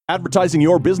Advertising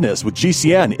your business with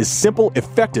GCN is simple,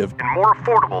 effective, and more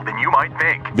affordable than you might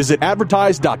think. Visit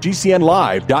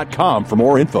advertise.gcnlive.com for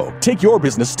more info. Take your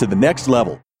business to the next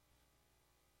level.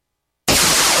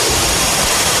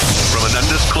 From an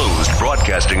undisclosed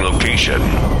broadcasting location.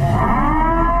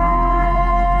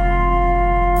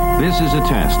 This is a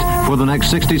test. For the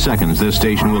next 60 seconds, this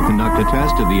station will conduct a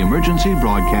test of the emergency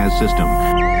broadcast system.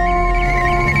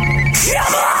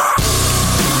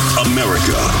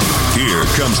 America, here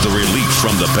comes the relief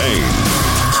from the pain.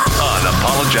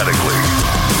 Unapologetically.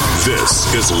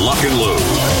 This is Lock and Load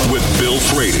with Bill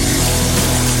Frady.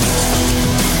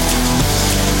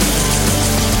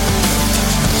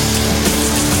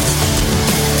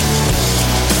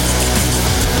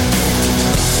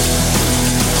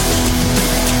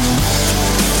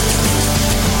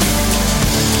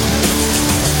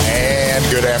 And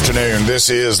good afternoon. This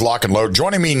is Lock and Load.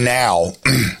 Joining me now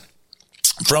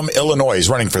from Illinois, he's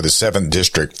running for the 7th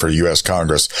District for U.S.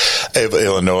 Congress of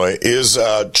Illinois, is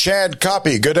Chad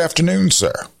Coppy. Good afternoon,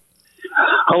 sir.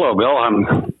 Hello, Bill.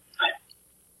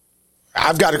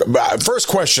 I've got a first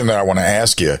question that I want to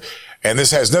ask you, and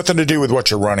this has nothing to do with what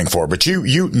you're running for, but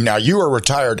you are a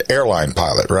retired airline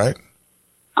pilot, right?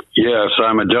 Yes,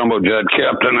 I'm a jumbo jet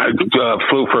captain. I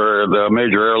flew for the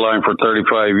major airline for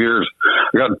 35 years.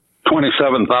 I got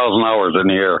 27,000 hours in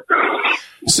the air.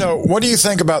 So what do you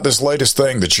think about this latest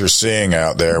thing that you're seeing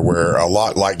out there where a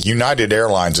lot like United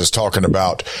Airlines is talking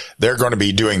about they're going to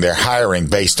be doing their hiring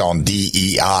based on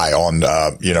DEI, on,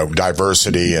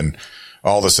 diversity and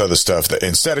all this other stuff, that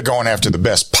instead of going after the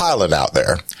best pilot out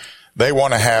there, they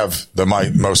want to have the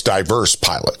most diverse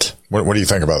pilot. What do you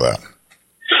think about that?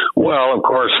 Well, of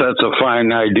course, that's a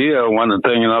fine idea. One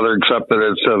thing, another, except that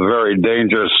it's a very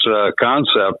dangerous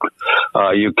concept.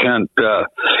 You can't,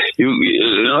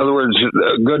 in other words,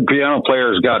 a good piano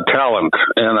player's got talent,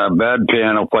 and a bad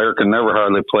piano player can never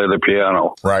hardly play the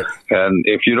piano. Right. And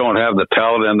if you don't have the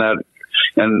talent in that,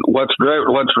 and what's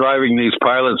driving these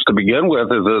pilots to begin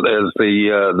with is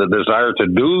the desire to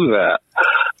do that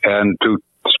and to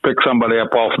pick somebody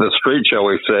up off the street, shall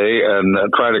we say, and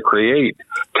try to create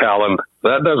talent.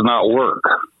 That does not work.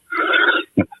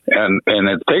 And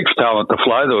it takes talent to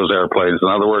fly those airplanes. In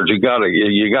other words, you gotta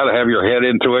have your head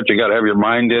into it. You gotta have your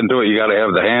mind into it. You gotta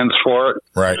have the hands for it.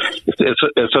 Right.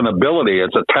 It's an ability.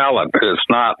 It's a talent. It's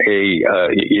not it's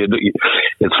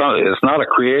not a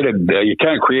created. You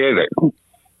can't create it.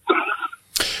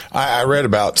 I read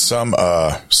about some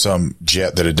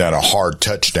jet that had done a hard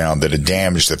touchdown that had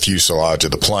damaged the fuselage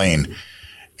of the plane.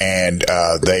 And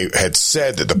they had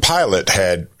said that the pilot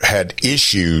had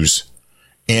issues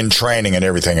in training and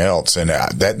everything else. And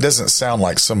that doesn't sound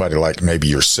like somebody like maybe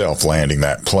yourself landing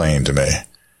that plane to me.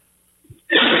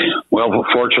 Well,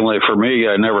 fortunately for me,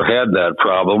 I never had that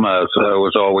problem. I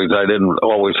didn't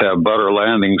always have better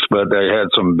landings, but I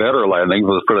had some better landings.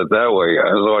 Let's put it that way.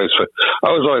 I was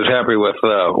always happy with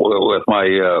my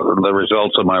the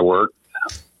results of my work.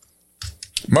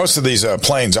 Most of these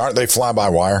planes, aren't they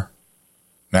fly-by-wire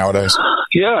nowadays?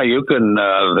 Yeah, you can.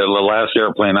 The last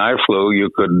airplane I flew, you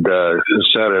could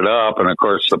set it up, and of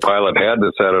course the pilot had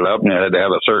to set it up, and you had to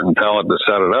have a certain talent to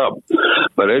set it up.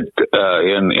 But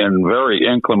in very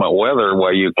inclement weather,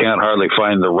 where you can't hardly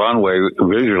find the runway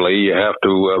visually, you have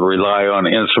to rely on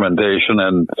instrumentation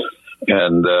and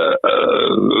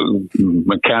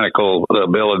mechanical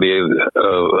ability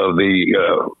of the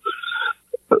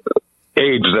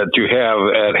aids that you have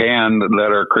at hand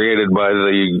that are created by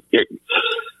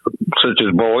such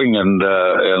as Boeing and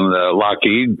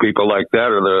Lockheed, people like that,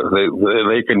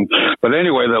 they can. But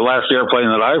anyway, the last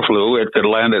airplane that I flew, it could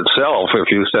land itself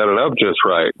if you set it up just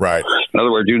right. Right. In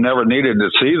other words, you never needed to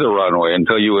see the runway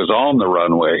until you was on the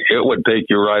runway. It would take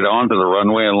you right onto the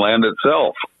runway and land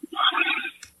itself.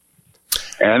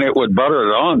 And it would butter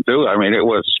it on too. I mean, it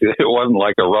wasn't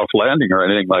like a rough landing or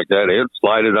anything like that. It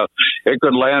slided up. It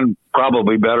could land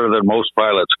probably better than most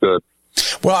pilots could.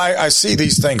 Well, I see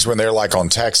these things when they're like on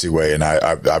taxiway, and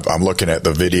I'm looking at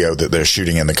the video that they're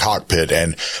shooting in the cockpit,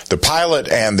 and the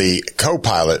pilot and the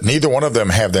co-pilot, neither one of them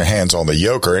have their hands on the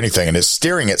yoke or anything, and it's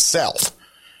steering itself.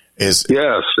 Yes.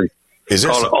 Is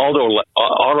called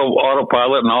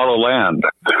autopilot and auto land.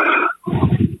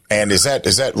 And is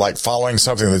that like following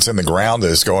something that's in the ground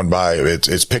that's going by?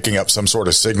 It's picking up some sort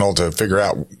of signal to figure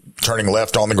out turning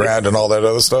left on the ground and all that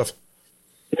other stuff?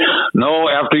 No,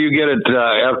 after you get it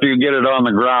on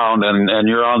the ground and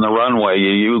you're on the runway,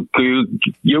 you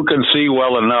can see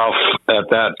well enough at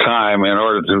that time in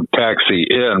order to taxi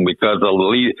in, because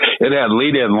it had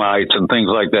lead-in lights and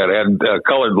things like that. It had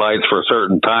colored lights for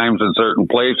certain times and certain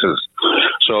places.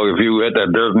 So if you hit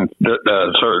that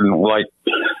certain, like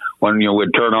when you would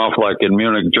turn off, like in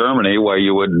Munich, Germany, where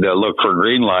you would look for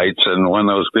green lights, and when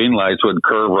those green lights would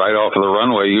curve right off of the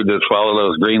runway, you just follow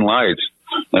those green lights,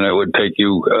 and it would take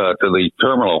you to the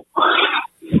terminal.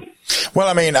 Well,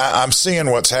 I mean, I'm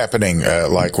seeing what's happening.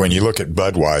 Like when you look at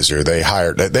Budweiser,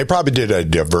 they probably did a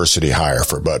diversity hire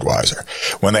for Budweiser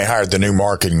when they hired the new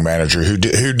marketing manager who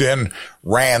then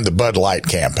ran the Bud Light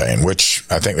campaign, which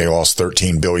I think they lost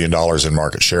 $13 billion in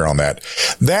market share on that.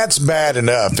 That's bad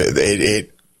enough.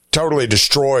 It totally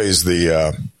destroys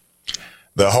the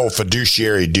whole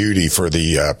fiduciary duty for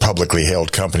the publicly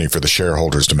held company for the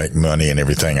shareholders to make money and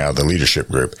everything out of the leadership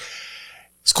group.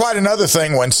 It's quite another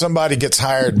thing when somebody gets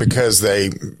hired because they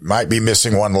might be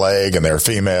missing one leg and they're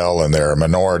female and they're a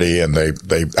minority and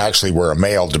they actually were a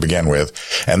male to begin with,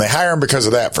 and they hire them because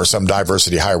of that for some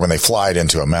diversity hire when they fly it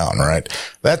into a mountain, right?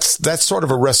 That's sort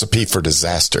of a recipe for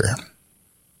disaster.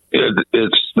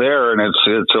 It's there, and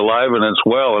it's alive and it's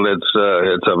well, and it's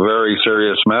a very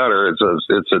serious matter. It's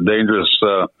a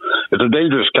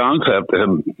dangerous concept,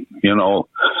 and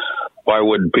why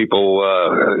would people,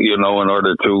 in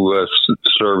order to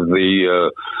serve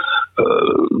the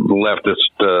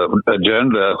leftist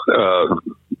agenda,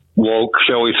 woke,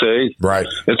 shall we say? Right.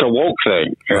 It's a woke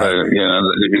thing. Right.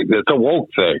 It's a woke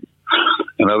thing.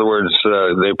 In other words,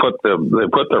 they put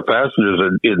their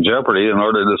passengers in jeopardy in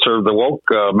order to serve the woke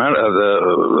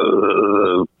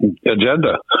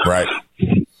agenda. Right.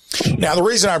 Now, the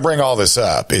reason I bring all this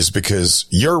up is because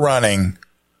you're running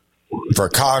for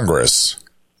Congress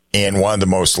in one of the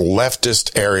most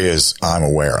leftist areas I'm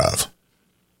aware of.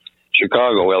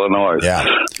 Chicago, Illinois. Yeah.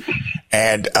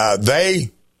 And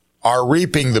they are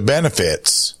reaping the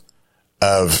benefits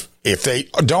of, if they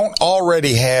don't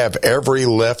already have every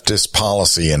leftist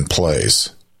policy in place,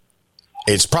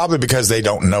 it's probably because they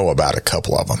don't know about a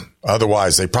couple of them.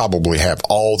 Otherwise, they probably have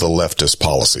all the leftist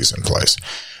policies in place.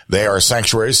 They are a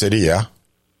sanctuary city, yeah?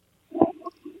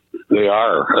 They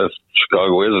are.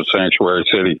 Chicago is a sanctuary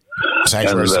city.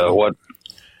 Sanctuary city.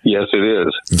 Yes, it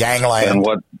is. Gangland. And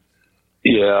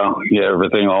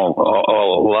everything, a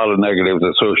lot of negatives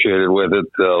associated with it,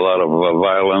 a lot of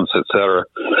violence, etc.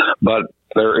 But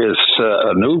there is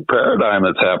a new paradigm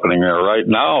that's happening there right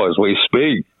now as we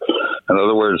speak. In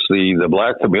other words, the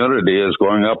black community is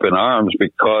going up in arms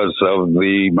because of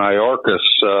the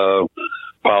Mayorkas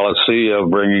policy of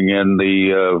bringing in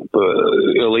the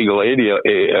illegal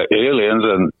aliens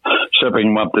and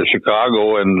shipping them up to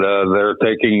Chicago, and they're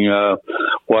taking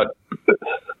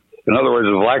in other words,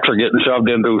 the blacks are getting shoved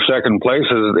into second place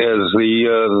as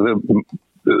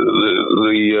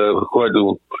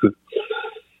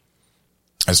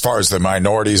as far as the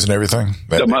minorities and everything.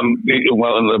 The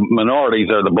minorities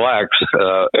are the blacks,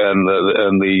 and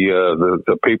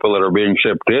the people that are being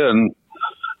shipped in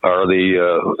are the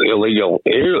illegal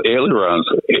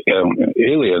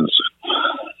aliens.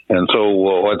 And so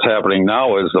what's happening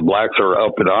now is the blacks are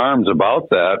up in arms about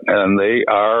that, and they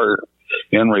are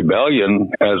in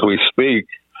rebellion as we speak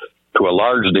to a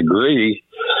large degree,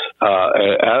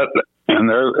 and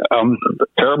they're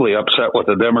terribly upset with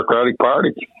the Democratic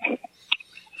Party.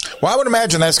 Well, I would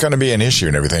imagine that's going to be an issue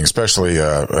and everything, especially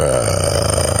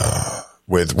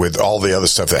with all the other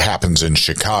stuff that happens in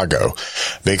Chicago,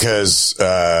 because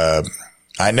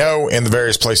I know in the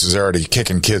various places they're already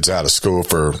kicking kids out of school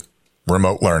for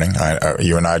remote learning.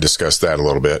 You and I discussed that a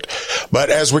little bit. But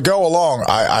as we go along,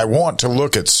 I want to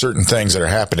look at certain things that are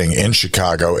happening in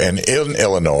Chicago and in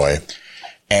Illinois,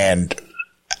 and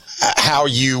how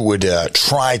you would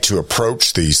try to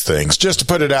approach these things, just to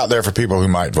put it out there for people who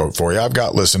might vote for you. I've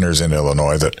got listeners in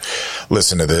Illinois that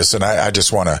listen to this, and I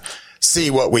just want to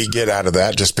see what we get out of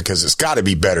that, just because it's got to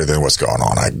be better than what's going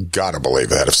on. I got to believe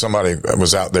that. If somebody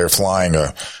was out there flying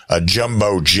a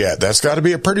jumbo jet, that's got to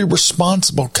be a pretty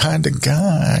responsible kind of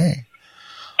guy.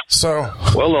 So,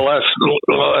 it'll be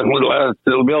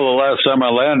the last time I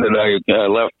landed. I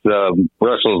left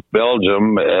Brussels,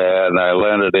 Belgium, and I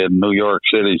landed in New York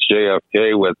City's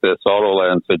JFK with this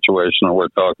Autoland situation that we're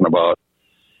talking about,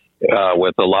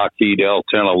 with the Lockheed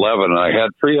L-1011. And I had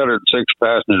 306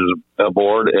 passengers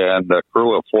aboard and a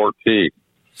crew of 14.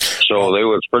 So they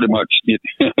was pretty much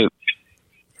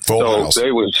full house.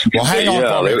 Well, hang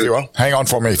on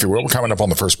for me, if you will. We're coming up on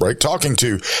the first break, talking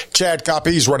to Chad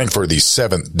Coppy. He's running for the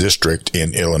 7th district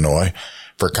in Illinois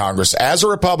for Congress as a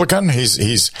Republican.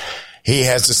 He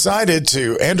has decided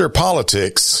to enter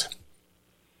politics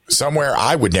somewhere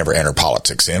I would never enter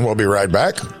politics in. We'll be right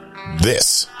back.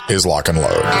 This is Lock and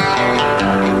Load.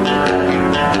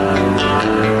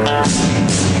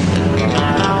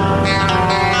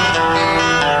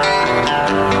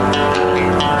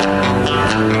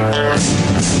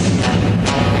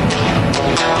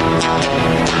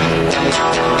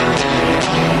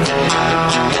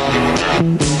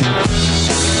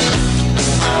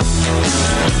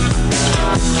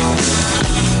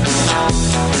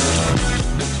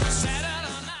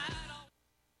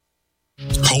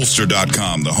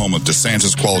 Holster.com, the home of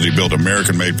DeSantis quality-built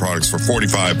American-made products for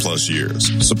 45 plus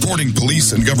years. Supporting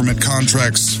police and government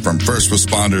contracts from first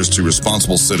responders to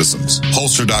responsible citizens.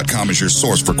 Holster.com is your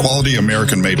source for quality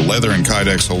American-made leather and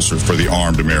Kydex holsters for the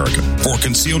armed American. For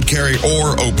concealed carry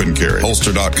or open carry,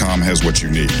 Holster.com has what you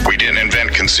need. We didn't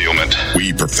invent concealment.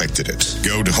 We perfected it.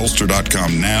 Go to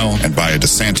Holster.com now and buy a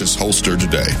DeSantis holster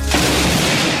today.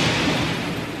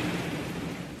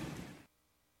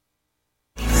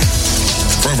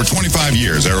 For over 25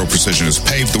 years, Aero Precision has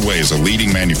paved the way as a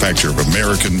leading manufacturer of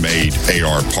American-made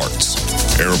AR parts.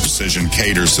 Aero Precision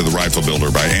caters to the rifle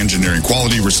builder by engineering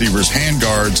quality receivers,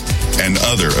 handguards, and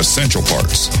other essential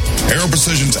parts. Aero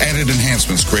Precision's added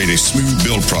enhancements create a smooth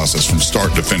build process from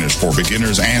start to finish for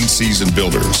beginners and seasoned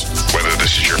builders. Whether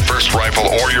this is your first rifle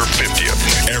or your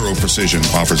 50th, Aero Precision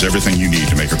offers everything you need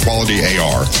to make a quality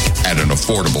AR at an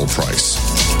affordable price.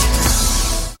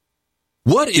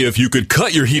 What if you could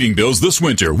cut your heating bills this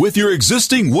winter with your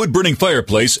existing wood-burning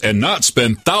fireplace and not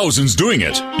spend thousands doing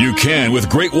it? You can with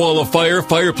Great Wall of Fire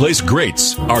fireplace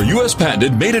grates. Our U.S.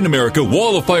 patented made-in-America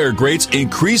Wall of Fire grates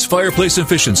increase fireplace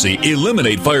efficiency,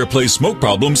 eliminate fireplace smoke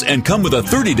problems, and come with a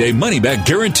 30-day money-back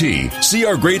guarantee. See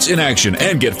our grates in action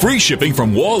and get free shipping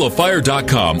from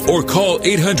walloffire.com or call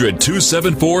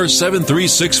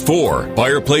 800-274-7364.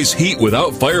 Fireplace heat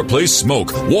without fireplace smoke.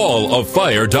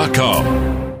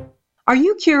 walloffire.com. Are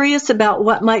you curious about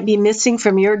what might be missing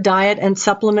from your diet and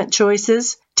supplement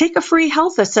choices? Take a free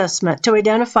health assessment to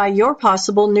identify your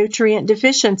possible nutrient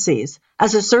deficiencies.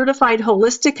 As a certified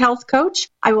holistic health coach,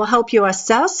 I will help you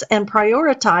assess and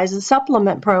prioritize a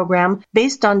supplement program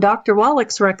based on Dr.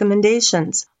 Wallach's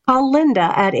recommendations. Call Linda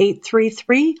at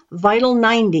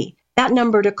 833-VITAL-90. That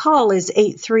number to call is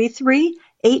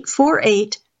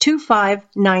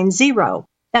 833-848-2590.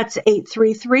 That's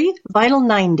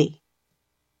 833-VITAL-90.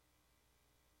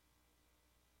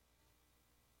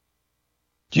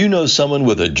 Do you know someone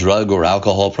with a drug or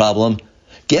alcohol problem?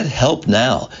 Get help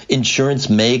now. Insurance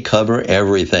may cover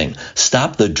everything.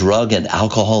 Stop the drug and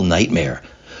alcohol nightmare.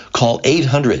 Call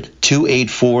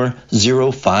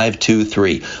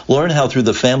 800-284-0523. Learn how through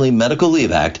the Family Medical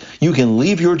Leave Act, you can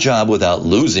leave your job without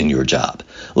losing your job.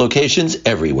 Locations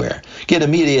everywhere. Get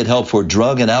immediate help for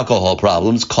drug and alcohol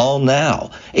problems. Call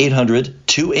now.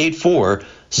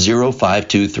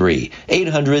 800-284-0523.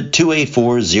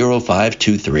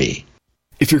 800-284-0523.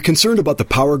 If you're concerned about the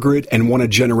power grid and want to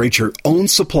generate your own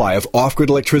supply of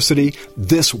off-grid electricity,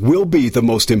 this will be the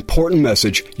most important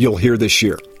message you'll hear this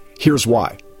year. Here's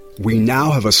why. We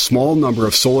now have a small number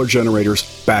of solar generators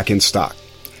back in stock.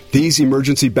 These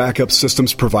emergency backup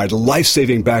systems provide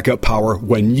life-saving backup power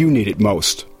when you need it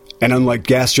most. And unlike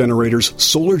gas generators,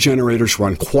 solar generators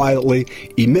run quietly,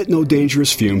 emit no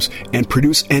dangerous fumes, and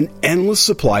produce an endless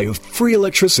supply of free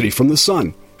electricity from the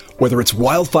sun. Whether it's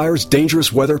wildfires,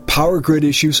 dangerous weather, power grid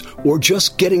issues, or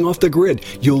just getting off the grid,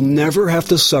 you'll never have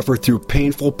to suffer through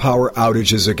painful power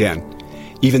outages again.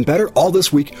 Even better, all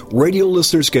this week, radio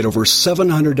listeners get over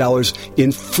 $700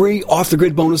 in free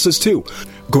off-the-grid bonuses, too.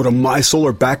 Go to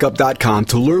mysolarbackup.com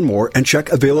to learn more and check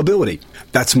availability.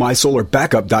 That's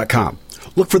mysolarbackup.com.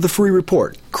 Look for the free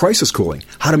report, Crisis Cooling,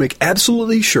 how to make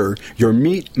absolutely sure your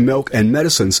meat, milk, and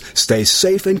medicines stay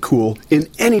safe and cool in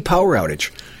any power outage.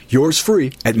 Yours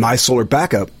free at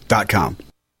mysolarbackup.com.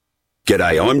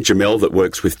 G'day, I'm Jamel that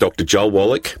works with Dr. Joel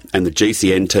Wallach and the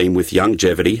GCN team with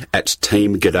Longevity at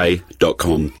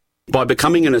teamg'day.com. By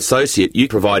becoming an associate, you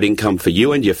provide income for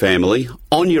you and your family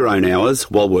on your own hours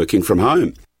while working from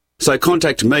home. So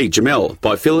contact me, Jamel,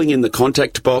 by filling in the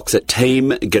contact box at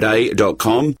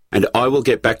teamg'day.com and I will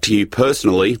get back to you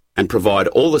personally and provide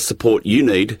all the support you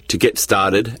need to get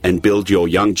started and build your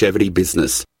longevity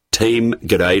business.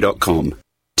 teamg'day.com.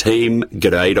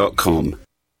 teamg'day.com.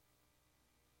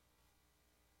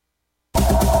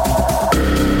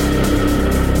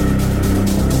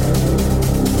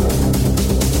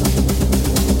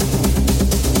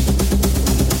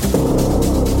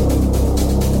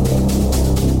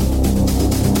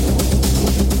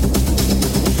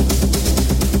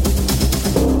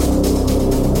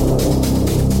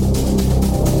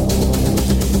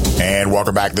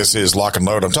 Welcome back. This is Lock and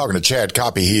Load. I'm talking to Chad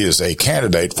Coppy. He is a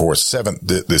candidate for the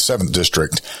 7th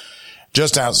district,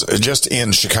 just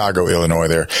in Chicago, Illinois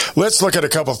there. Let's look at a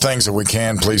couple of things that we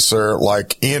can, please, sir.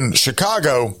 Like in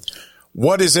Chicago,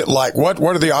 what is it like? What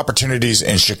are the opportunities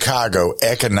in Chicago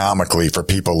economically for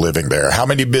people living there? How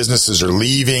many businesses are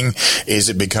leaving? Is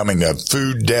it becoming a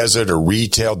food desert or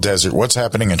retail desert? What's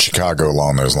happening in Chicago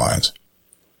along those lines?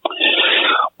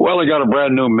 Well, they got a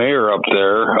brand new mayor up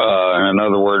there. In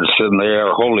other words, and they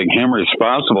are holding him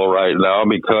responsible right now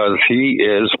because he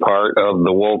is part of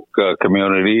the woke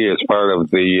community, is part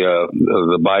of the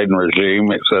Biden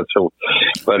regime, etc.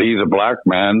 But he's a black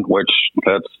man, which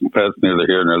that's neither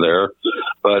here nor there.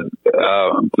 But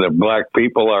the black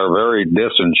people are very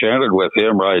disenchanted with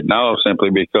him right now, simply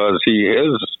because he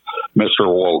is Mr.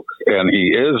 Woke, and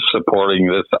he is supporting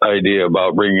this idea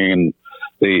about bringing in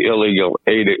the illegal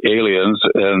aliens,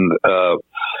 and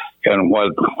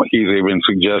what he's even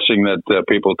suggesting that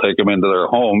people take them into their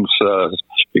homes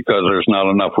because there's not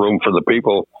enough room for the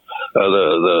people.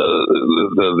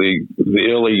 The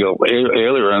illegal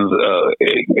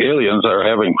aliens are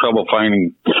having trouble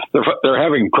finding. They're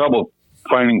having trouble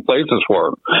finding places for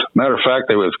him. Matter of fact,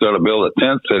 they was going to build a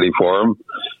tent city for him,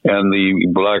 and the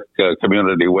black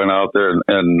community went out there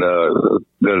and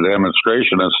did a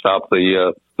demonstration and stopped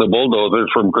the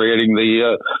bulldozers from creating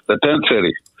the tent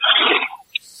city.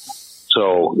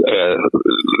 So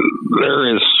there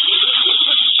is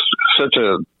such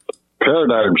a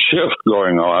paradigm shift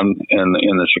going on in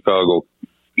the Chicago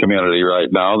community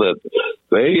right now that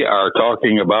they are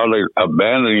talking about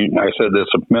abandoning. I said this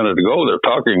a minute ago. They're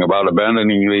talking about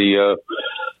abandoning the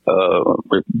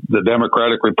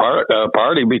Democratic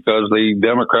Party, because the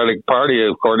Democratic Party,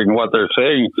 according to what they're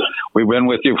saying, we've been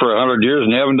with you for 100 years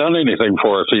and you haven't done anything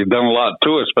for us. So you've done a lot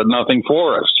to us, but nothing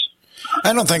for us.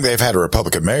 I don't think they've had a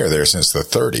Republican mayor there since the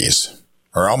 30s.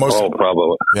 Or almost. Oh,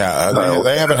 probably. Yeah,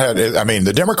 they haven't had it. I mean,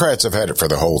 the Democrats have had it for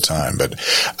the whole time. But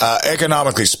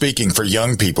economically speaking, for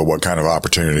young people, what kind of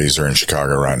opportunities are in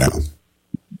Chicago right now?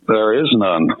 There is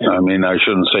none. I mean, I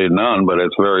shouldn't say none, but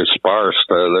it's very sparse.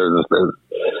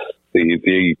 It's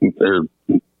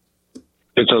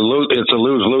a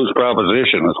lose-lose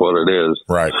proposition is what it is.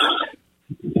 Right.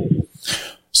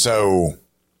 So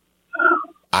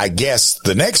I guess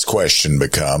the next question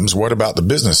becomes, what about the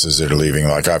businesses that are leaving?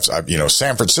 Like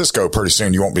San Francisco, pretty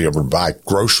soon you won't be able to buy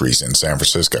groceries in San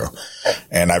Francisco.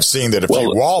 And I've seen that a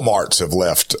few Walmarts have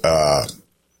left,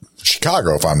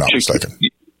 Chicago, if I'm not mistaken.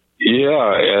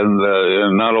 Yeah. And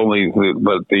not only,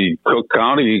 but the Cook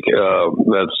County,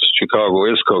 that's Chicago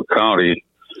is Cook County,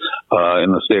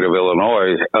 in the state of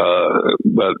Illinois.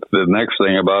 But the next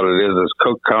thing about it is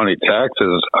Cook County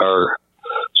taxes are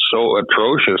so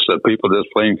atrocious that people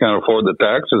just plain can't afford the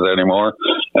taxes anymore,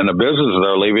 and the businesses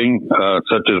are leaving,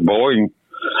 such as Boeing.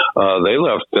 They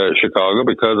left Chicago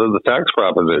because of the tax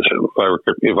proposition.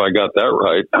 If I got that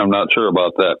right, I'm not sure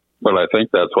about that, but I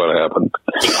think that's what happened.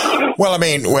 Well, I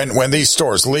mean, when these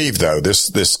stores leave, though,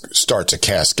 this starts a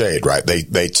cascade, right?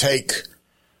 They take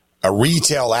a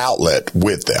retail outlet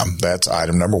with them. That's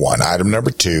item number one. Item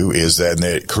number two is that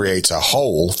it creates a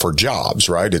hole for jobs,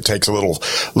 right? It takes a little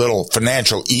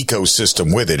financial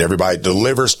ecosystem with it. Everybody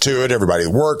delivers to it. Everybody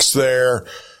works there.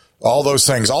 All those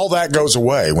things. All that goes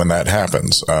away when that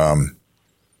happens. Has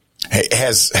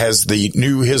the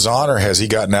new His Honor, has he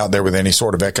gotten out there with any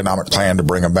sort of economic plan to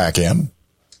bring them back in?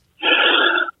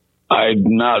 I'm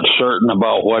not certain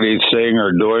about what he's saying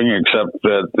or doing, except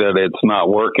that it's not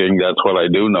working. That's what I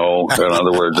do know. In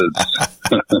other words,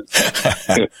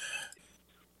 it's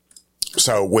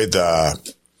So with all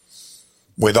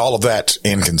of that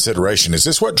in consideration, is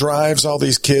this what drives all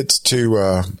these kids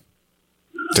to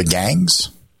gangs?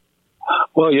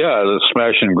 Well, yeah, the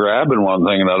smash and grab and one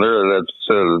thing and another. That's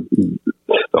the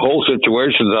whole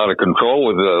situation's out of control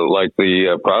with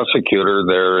the prosecutor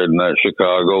there in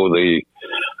Chicago, the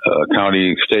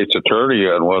county state's attorney,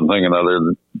 and one thing and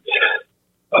another.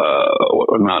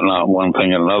 Not one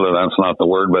thing and another. That's not the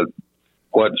word, but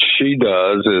what she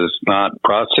does is not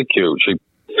prosecute.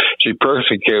 She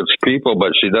persecutes people,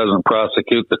 but she doesn't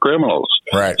prosecute the criminals.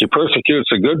 Right. She persecutes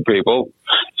the good people.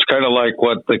 It's kind of like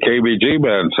what the KBG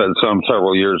man said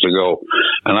several years ago.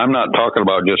 And I'm not talking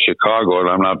about just Chicago, and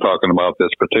I'm not talking about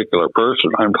this particular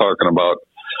person. I'm talking about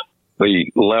the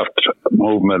left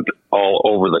movement all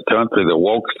over the country. The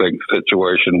woke thing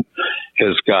situation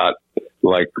has got,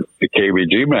 like the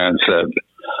KBG man said,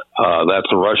 that's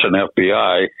the Russian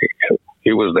FBI.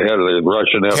 He was the head of the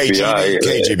Russian FBI.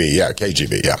 KGB, yeah.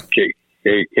 KBG,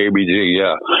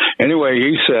 yeah. Anyway,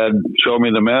 he said, show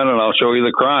me the men and I'll show you the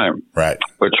crime. Right.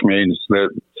 Which means that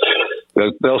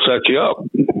they'll set you up.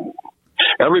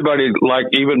 Everybody, like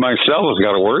even myself, has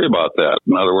got to worry about that.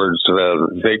 In other words,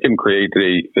 they can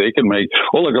make,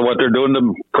 look at what they're doing to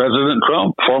President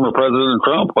Trump, former President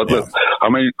Trump.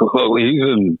 He's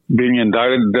being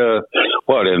indicted, in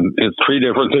 3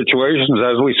 different situations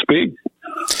as we speak.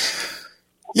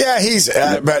 Yeah,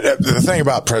 but the thing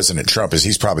about President Trump is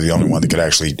he's probably the only one that could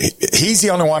he's the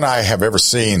only one I have ever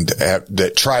seen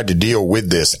that tried to deal with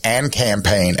this and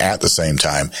campaign at the same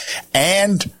time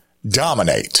and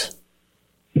dominate.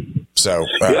 So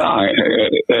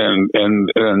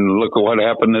and look at what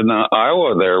happened in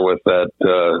Iowa there with that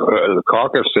the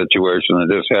caucus situation that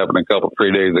just happened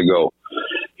 3 days ago.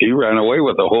 He ran away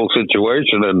with the whole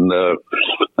situation, and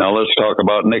now let's talk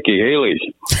about Nikki Haley.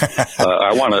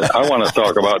 I want to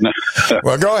talk about.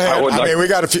 Well, go ahead. We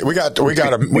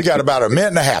got about a minute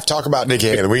and a half. Talk about Nikki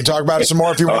Haley. We can talk about it some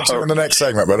more if you want to in the next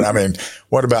segment. But I mean,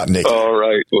 what about Nikki? All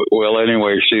right. Well,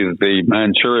 anyway, she's the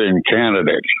Manchurian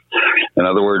candidate. In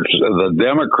other words, the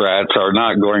Democrats are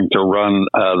not going to run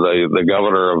the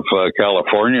governor of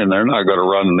California, and they're not going to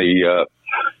run the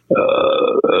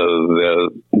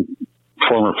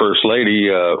former First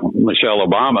Lady, Michelle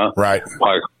Obama. Right.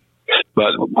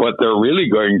 But what they're really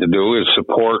going to do is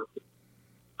support,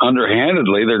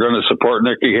 underhandedly, they're going to support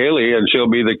Nikki Haley, and she'll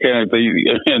be the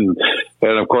candidate.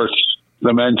 And of course,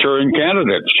 the Manchurian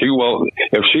candidate. She will,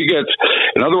 if she gets,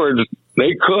 in other words,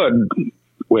 they could,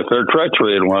 with their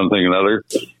treachery and one thing or another,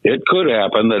 it could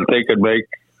happen that they could make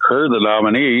her the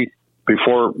nominee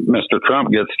before Mr. Trump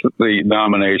gets the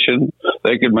nomination.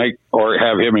 They could make, or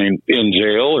have him in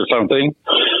jail or something.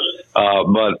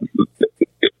 But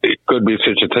it could be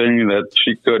such a thing that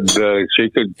she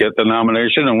could get the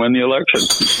nomination and win the election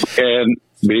and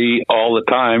be all the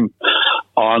time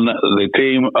on the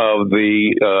team of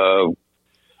the,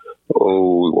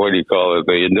 what do you call it?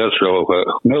 The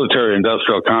military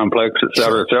industrial complex, et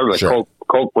cetera, et cetera. Sure. The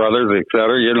Koch brothers, et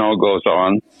cetera, it goes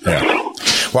on. Yeah.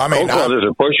 Well, I mean, Koch brothers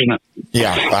are pushing it.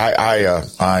 Yeah,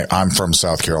 I'm from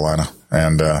South Carolina,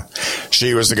 and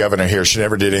she was the governor here. She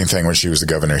never did anything when she was the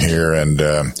governor here, and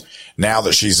now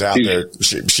that she's out there,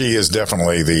 she is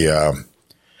definitely the.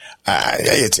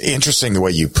 It's interesting the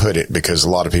way you put it, because a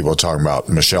lot of people are talking about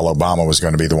Michelle Obama was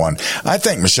going to be the one. I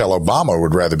think Michelle Obama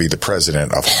would rather be the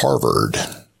president of Harvard,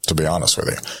 to be honest with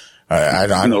you.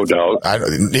 No doubt.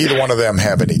 Neither one of them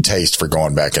have any taste for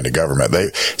going back into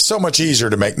government. So much easier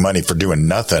to make money for doing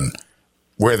nothing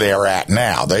where they are at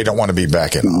now. They don't want to be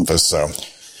back in office. So,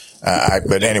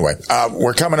 but anyway,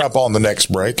 we're coming up on the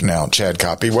next break now. Chad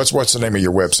Copy, what's the name of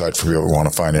your website for people who want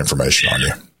to find information on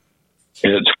you?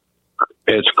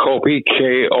 It's Koppie,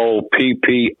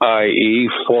 Koppie,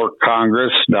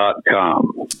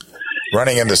 forcongress.com.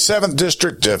 Running in the 7th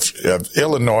District of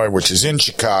Illinois, which is in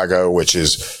Chicago, which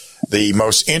is the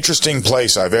most interesting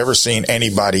place I've ever seen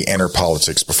anybody enter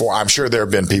politics before. I'm sure there have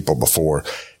been people before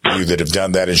you that have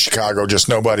done that in Chicago, just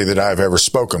nobody that I've ever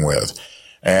spoken with.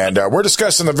 And we're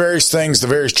discussing the various things, the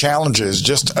various challenges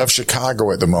just of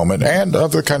Chicago at the moment and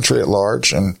of the country at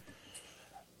large. And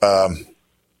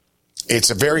it's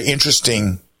a very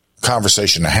interesting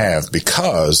conversation to have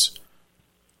because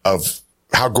of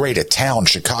how great a town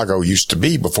Chicago used to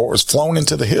be before it was flown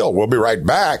into the hill. We'll be right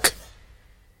back.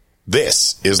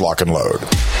 This is Lock and Load.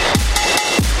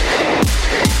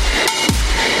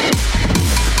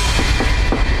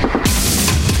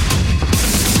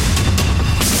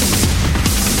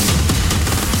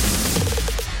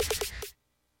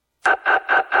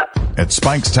 At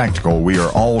Spikes Tactical, we are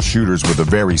all shooters with a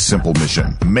very simple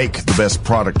mission. Make the best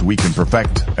product we can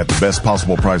perfect at the best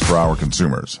possible price for our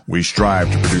consumers. We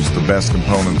strive to produce the best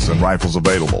components and rifles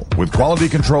available, with quality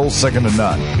control second to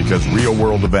none, because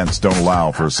real-world events don't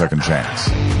allow for a second chance.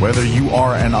 Whether you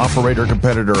are an operator,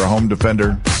 competitor, or home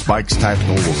defender, Spikes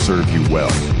Tactical will serve you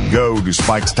well. Go to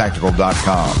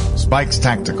spikestactical.com. Spikes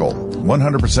Tactical,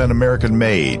 100%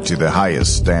 American-made to the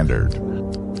highest standard.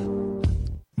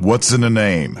 What's in a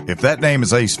name? If that name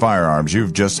is Ace Firearms,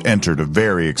 you've just entered a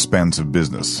very expansive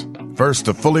business. First,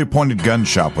 a fully appointed gun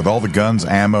shop with all the guns,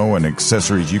 ammo, and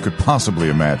accessories you could possibly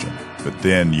imagine. But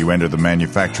then you enter the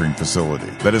manufacturing facility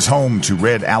that is home to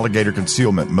Red Alligator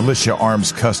Concealment, Militia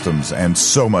Arms Customs, and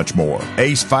so much more.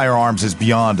 Ace Firearms is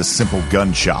beyond a simple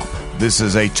gun shop. This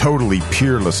is a totally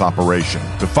peerless operation.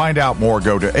 To find out more,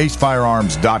 go to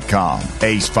acefirearms.com.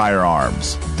 Ace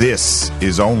Firearms. This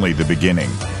is only the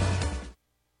beginning.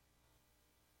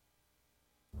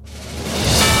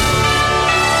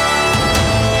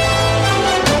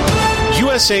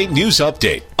 USA News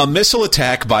Update. A missile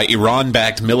attack by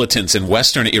Iran-backed militants in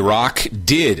western Iraq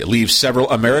did leave several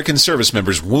American service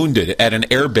members wounded at an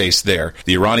air base there.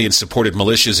 The Iranian-supported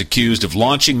militia is accused of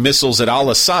launching missiles at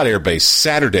Al-Assad Air Base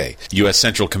Saturday. U.S.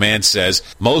 Central Command says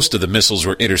most of the missiles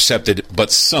were intercepted, but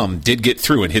some did get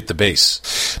through and hit the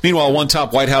base. Meanwhile, one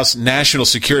top White House national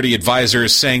security advisor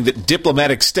is saying that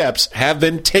diplomatic steps have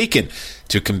been taken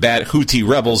to combat Houthi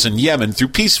rebels in Yemen through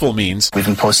peaceful means. We've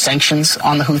imposed sanctions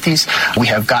on the Houthis. We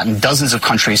have gotten dozens of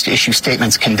countries to issue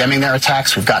statements condemning their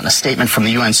attacks. We've gotten a statement from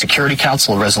the UN Security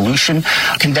Council, a resolution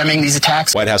condemning these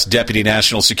attacks. White House Deputy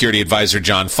National Security Advisor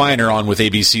John Feiner, on with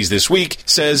ABC's This Week,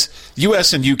 says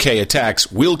U.S. and UK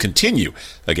attacks will continue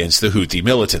against the Houthi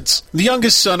militants. The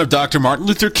youngest son of Dr. Martin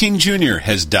Luther King Jr.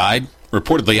 has died,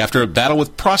 reportedly after a battle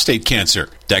with prostate cancer.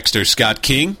 Dexter Scott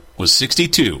King was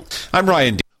 62. I'm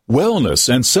Ryan D.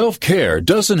 Wellness and self-care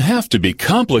doesn't have to be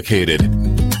complicated.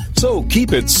 So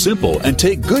keep it simple and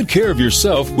take good care of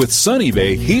yourself with Sunny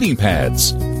Bay heating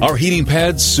pads. Our heating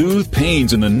pads soothe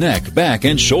pains in the neck, back,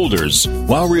 and shoulders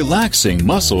while relaxing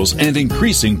muscles and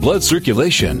increasing blood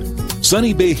circulation.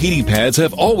 Sunny Bay heating pads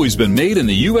have always been made in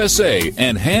the USA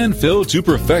and hand-filled to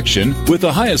perfection with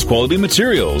the highest quality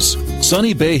materials.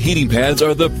 Sunny Bay heating pads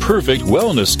are the perfect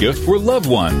wellness gift for loved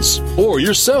ones or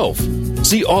yourself.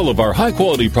 See all of our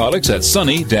high-quality products at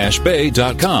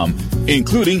sunny-bay.com,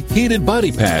 including heated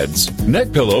body pads,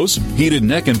 neck pillows, heated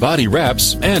neck and body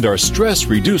wraps, and our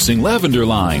stress-reducing lavender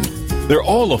line. They're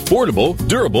all affordable,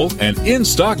 durable, and in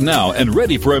stock now and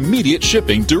ready for immediate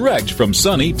shipping direct from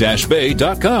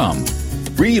sunny-bay.com.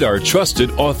 Read our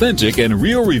trusted, authentic, and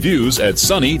real reviews at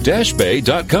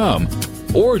sunny-bay.com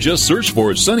or just search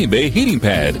for Sunny Bay Heating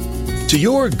Pad. To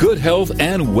your good health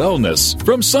and wellness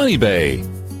from Sunny Bay.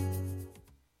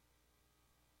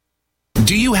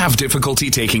 Do you have difficulty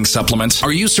taking supplements?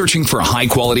 Are you searching for a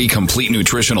high-quality, complete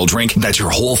nutritional drink that your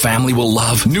whole family will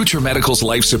love? NutriMedical's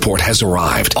Life Support has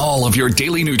arrived. All of your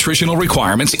daily nutritional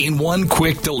requirements in one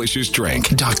quick, delicious drink.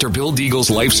 Dr. Bill Deagle's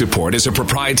Life Support is a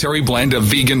proprietary blend of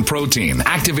vegan protein,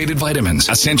 activated vitamins,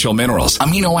 essential minerals,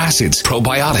 amino acids,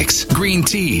 probiotics, green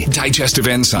tea, digestive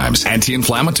enzymes,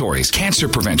 anti-inflammatories, cancer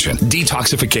prevention,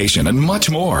 detoxification, and much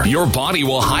more. Your body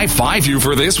will high-five you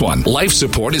for this one. Life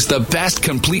Support is the best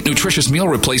complete nutritious meal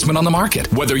replacement on the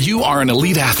market. Whether you are an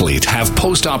elite athlete, have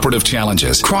post-operative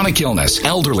challenges, chronic illness,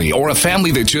 elderly, or a family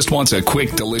that just wants a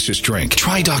quick, delicious drink,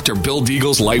 try Dr. Bill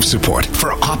Deagle's Life Support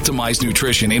for optimized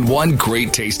nutrition in one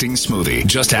great tasting smoothie.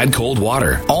 Just add cold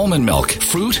water, almond milk,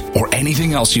 fruit, or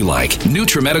anything else you like.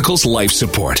 NutriMedical's Life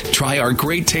Support. Try our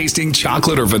great tasting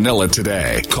chocolate or vanilla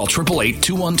today. Call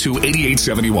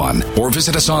 888-212-8871 or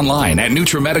visit us online at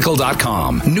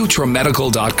NutriMedical.com.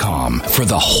 NutriMedical.com for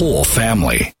the whole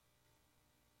family.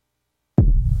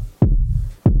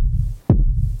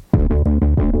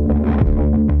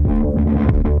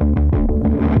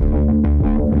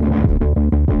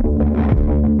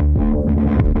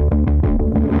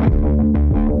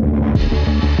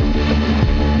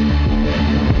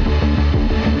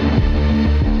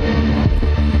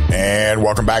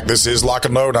 Welcome back. This is Lock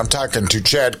and Load. I'm talking to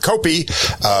Chad Copey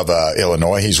of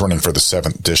Illinois. He's running for the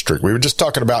 7th District. We were just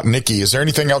talking about Nikki. Is there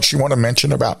anything else you want to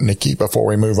mention about Nikki before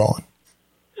we move on?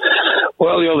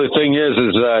 Well, the other thing is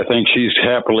I think she's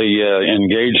happily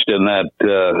engaged in that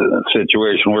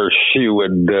situation where she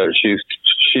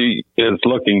is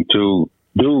looking to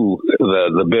do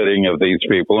the bidding of these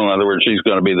people. In other words, she's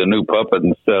going to be the new puppet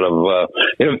instead of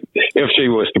if she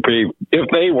was to be, if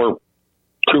they were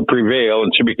to prevail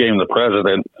and she became the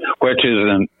president, which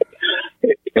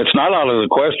it's not out of the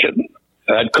question.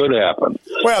 That could happen.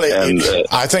 Well,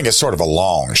 I think it's sort of a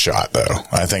long shot, though.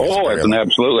 I think. It's an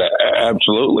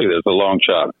absolutely, there's a long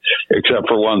shot. Except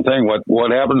for one thing,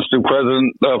 what happens to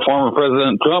former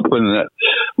President Trump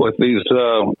with these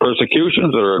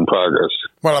persecutions that are in progress?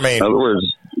 Well, I mean, in other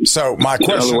words. So my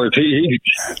question,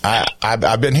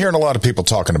 I've been hearing a lot of people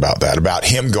talking about that, about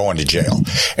him going to jail.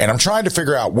 And I'm trying to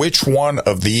figure out which one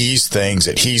of these things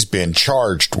that he's been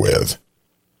charged with,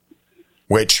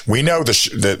 which we know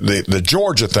the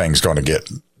Georgia thing's going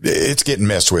to it's getting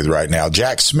messed with right now.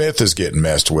 Jack Smith is getting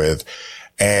messed with.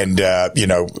 And,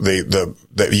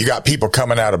 you got people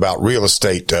coming out about real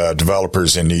estate,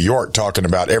 developers in New York talking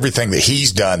about everything that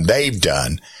he's done, they've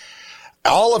done.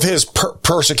 All of his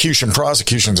prosecutions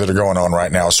that are going on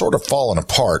right now are sort of falling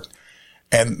apart.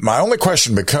 And my only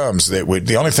question becomes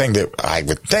the only thing that I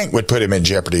would think would put him in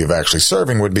jeopardy of actually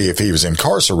serving would be if he was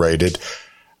incarcerated.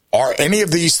 Are any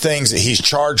of these things that he's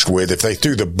charged with, if they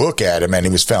threw the book at him and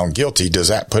he was found guilty, does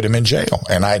that put him in jail?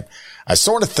 And I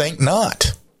sort of think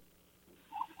not.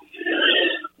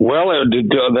 Well,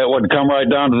 that would come right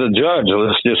down to the judge.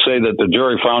 Let's just say that the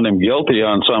jury found him guilty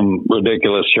on some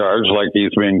ridiculous charge, like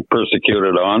he's being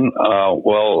persecuted on.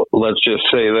 Well, let's just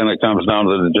say then it comes down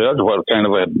to the judge what kind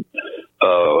of a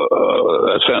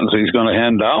sentence he's going to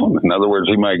hand down. In other words,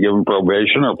 he might give him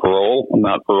probation or parole,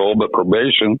 not parole, but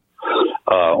probation,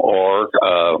 or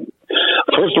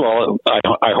first of all,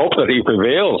 I hope that he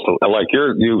prevails, like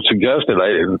you suggested.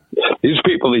 These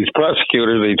people, these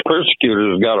prosecutors, these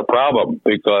persecutors have got a problem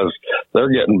because they're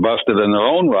getting busted in their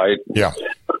own right,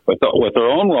 with their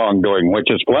own wrongdoing, which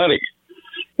is plenty.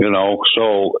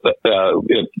 So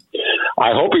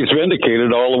I hope he's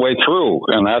vindicated all the way through,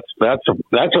 and that's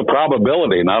a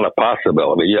probability, not a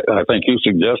possibility. I think you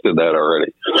suggested that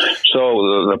already.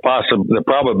 So the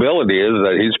probability is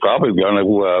that he's probably going to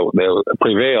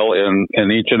prevail in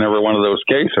each and every one of those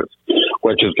cases,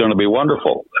 which is going to be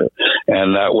wonderful,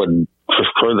 and that would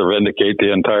further vindicate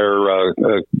the entire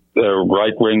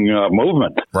right-wing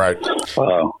movement. Right.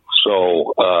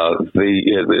 So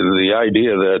the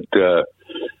idea that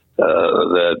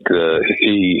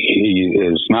he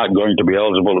is not going to be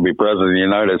eligible to be president of the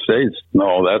United States,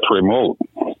 no, that's remote.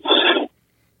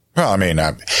 Well, I mean,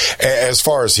 as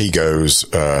far as he goes,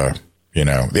 the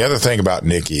other thing about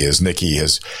Nikki is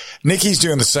Nikki's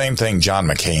doing the same thing John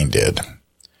McCain did.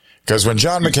 Because when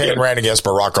John McCain ran against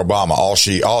Barack Obama,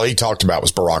 all he talked about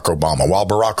was Barack Obama, while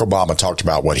Barack Obama talked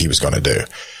about what he was going to do.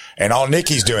 And all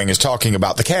Nikki's doing is talking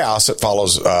about the chaos that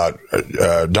follows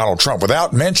Donald Trump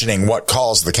without mentioning what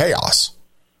caused the chaos.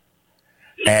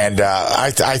 And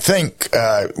I think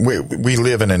we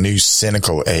live in a new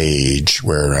cynical age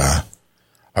where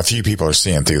a few people are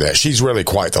seeing through that. She's really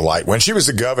quite the light. When she was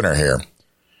the governor here,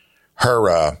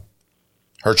 her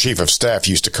chief of staff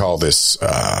used to call this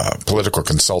political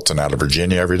consultant out of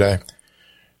Virginia every day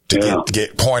to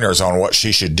get pointers on what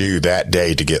she should do that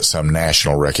day to get some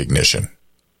national recognition.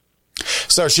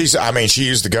 So she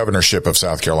used the governorship of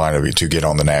South Carolina to get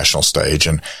on the national stage.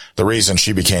 And the reason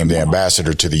she became the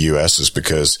ambassador to the U.S. is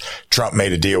because Trump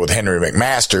made a deal with Henry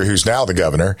McMaster, who's now the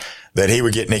governor, that he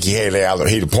would get Nikki Haley out.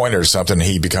 He'd appoint her to something and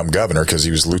he'd become governor because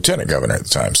he was lieutenant governor at the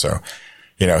time. So,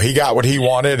 he got what he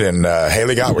wanted and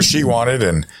Haley got what she wanted.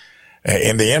 And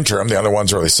in the interim, the other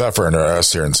ones really suffering are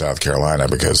us here in South Carolina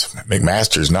because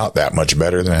McMaster's not that much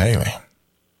better than Haley.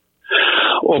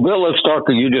 Well, Bill, let's talk.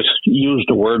 You just used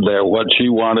the word there, what she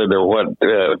wanted or what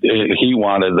he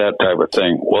wanted, that type of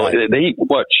thing. Well, right.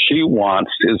 What she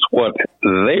wants is what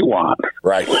they want.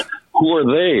 Right. Who are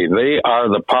they? They are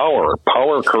the power.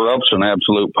 Power corrupts, and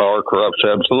absolute power corrupts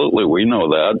absolutely. We know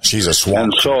that. She's a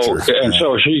swamp creature. And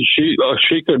so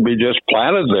she could be just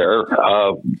planted there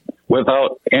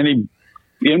without any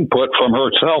input from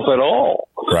herself at all.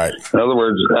 Right. In other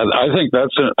words, I think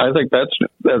that's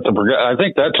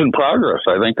in progress.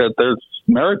 I think that there's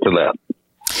merit to that.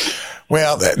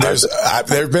 Well,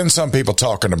 there have been some people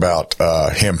talking about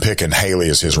him picking Haley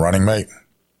as his running mate.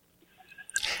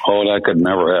 Oh, that could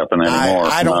never happen anymore.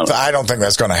 I don't think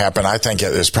that's going to happen. I think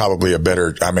there's probably a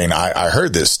better. I mean, I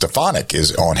heard that Stefanik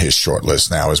is on his short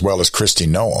list now, as well as Kristi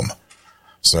Noem.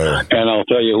 So, and I'll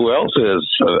tell you who else is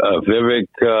Vivek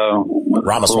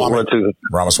Ramaswamy.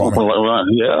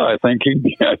 Yeah, I think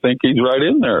he's right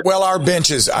in there. Well, our bench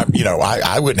is,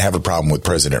 I wouldn't have a problem with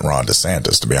President Ron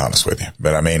DeSantis, to be honest with you.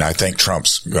 But I mean, I think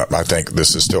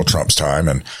this is still Trump's time,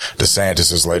 and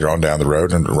DeSantis is later on down the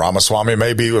road, and Ramaswamy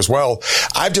may be as well.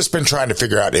 I've just been trying to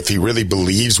figure out if he really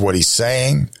believes what he's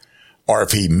saying, or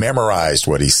if he memorized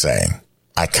what he's saying.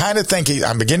 I kind of think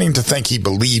I'm beginning to think he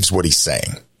believes what he's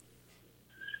saying.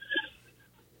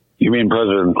 You mean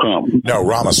President Trump? No,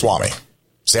 Ramaswamy.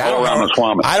 See,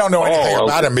 Ramaswamy. I don't know anything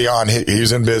about him beyond he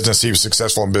was in business. He was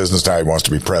successful in business. Now he wants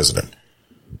to be president.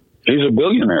 He's a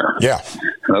billionaire. Yeah.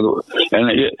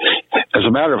 And as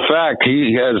a matter of fact,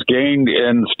 he has gained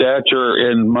in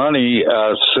stature in money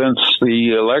since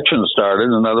the election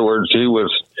started. In other words, he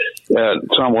was at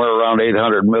somewhere around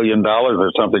 $800 million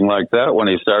or something like that when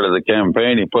he started the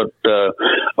campaign. He put,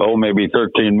 maybe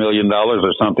 $13 million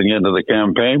or something into the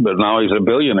campaign, but now he's a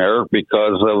billionaire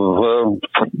because of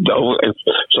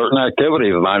certain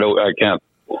activities. And I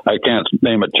can't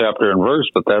name it chapter and verse,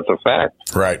 but that's a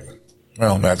fact. Right.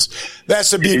 Well, that's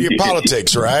the beauty of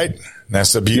politics, right?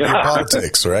 That's the beauty of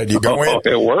politics, right? You go in,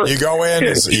 you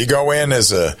go in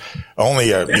as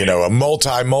only a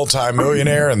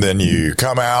multi-millionaire, and then you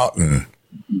come out and,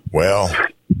 well,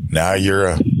 now you're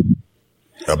a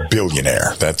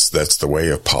billionaire. That's the way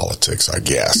of politics, I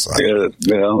guess.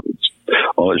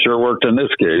 Well, it sure worked in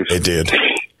this case. It did.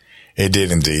 It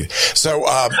did indeed. So,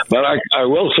 but I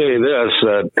will say this,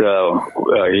 that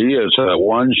he is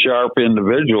one sharp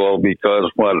individual because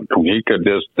he could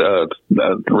just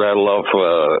rattle off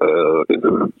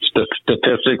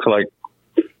statistics like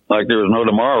there was no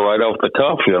tomorrow right off the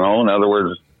cuff. In other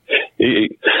words,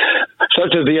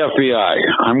 such as the FBI.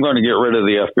 I'm going to get rid of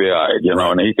the FBI, you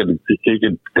know, and he could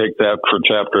take that for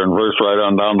chapter and verse right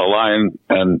on down the line.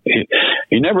 And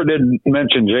he never did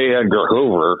mention J. Edgar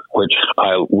Hoover, which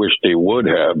I wished he would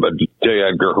have, but J.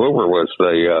 Edgar Hoover was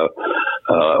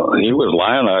he was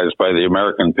lionized by the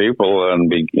American people, and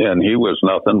he was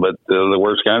nothing but the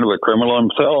worst kind of a criminal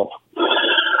himself.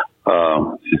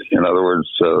 In other words,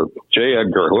 J.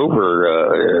 Edgar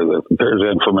Hoover, there's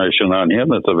information on him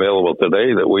that's available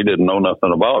today that we didn't know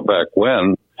nothing about back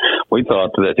when. We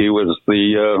thought that he was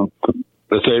the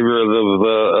savior of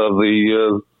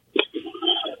the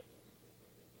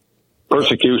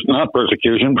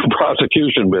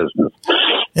prosecution business.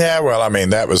 Yeah, well, I mean,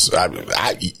 that was,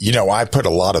 I put a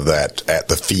lot of that at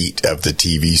the feet of the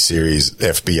TV series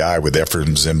FBI with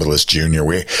Ephraim Zimbalist Jr.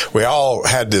 We all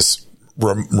had this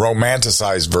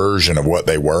romanticized version of what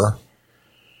they were.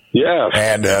 Yeah.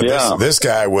 And this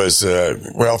guy was,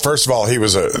 first of all, he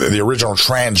was the original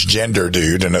transgender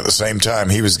dude. And at the same time,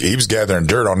 he was gathering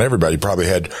dirt on everybody. He probably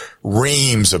had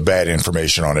reams of bad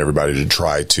information on everybody to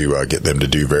try to get them to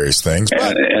do various things.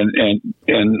 But,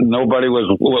 and nobody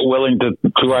was willing to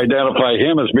identify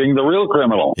him as being the real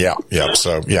criminal. Yeah.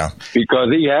 So, yeah. Because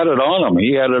he had it on him.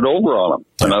 He had it over on him.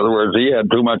 In other words, he had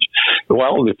too much.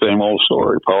 Well, the same old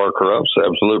story. Power corrupts.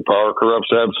 Absolute power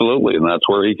corrupts absolutely. And that's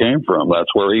where he came from.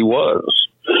 That's where he was.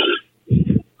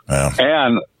 Yeah.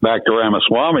 And back to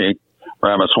Ramaswamy.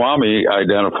 Ramaswamy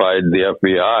identified the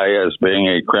FBI as being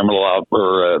a criminal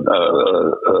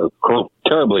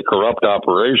terribly corrupt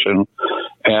operation,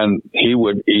 and he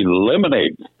would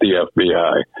eliminate the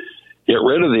FBI, get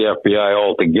rid of the FBI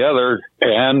altogether,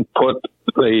 and put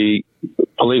the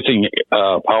policing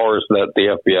powers that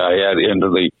the FBI had into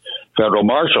the federal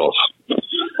marshals.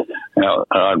 Now,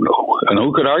 and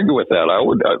who could argue with that? I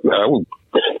would.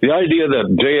 The idea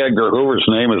that J. Edgar Hoover's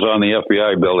name is on the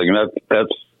FBI building,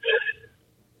 that's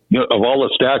of all the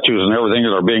statues and everything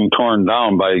that are being torn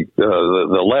down by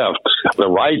the left, the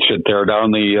right should tear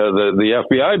down the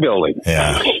FBI building.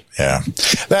 Yeah.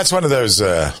 That's one of those,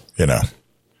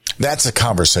 that's a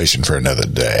conversation for another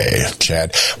day,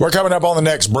 Chad. We're coming up on the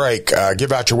next break.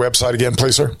 Give out your website again,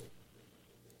 please, sir.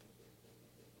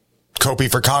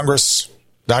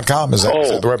 COPIEforCongress.com. Is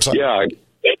that the website? Yeah.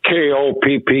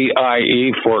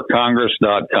 KOPPIE for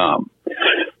Congress.com.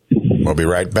 We'll be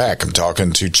right back. I'm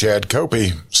talking to Chad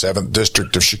Copey, 7th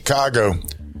District of Chicago.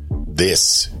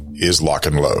 This is Lock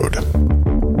and Load.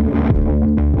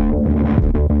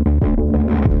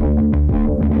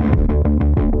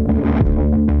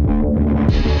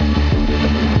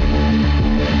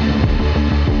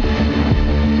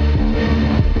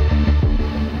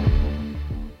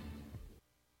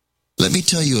 Let me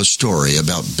tell you a story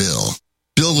about Bill.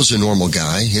 Bill was a normal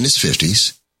guy in his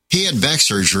 50s. He had back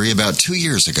surgery about 2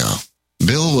 years ago.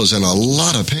 Bill was in a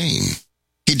lot of pain.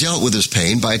 He dealt with his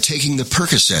pain by taking the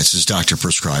Percocets his doctor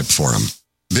prescribed for him.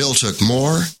 Bill took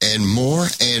more and more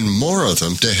and more of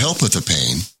them to help with the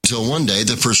pain, until one day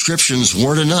the prescriptions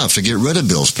weren't enough to get rid of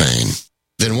Bill's pain.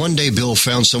 Then one day Bill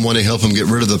found someone to help him get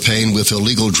rid of the pain with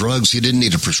illegal drugs he didn't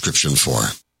need a prescription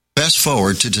for. Fast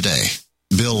forward to today.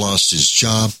 Bill lost his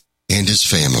job and his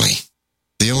family.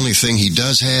 The only thing he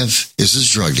does have is his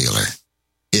drug dealer.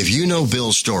 If you know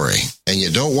Bill's story and you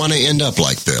don't want to end up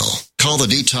like Bill, call the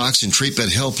Detox and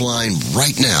Treatment Helpline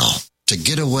right now to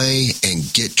get away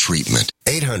and get treatment.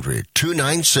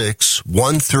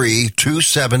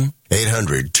 800-296-1327.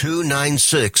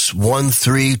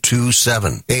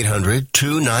 800-296-1327.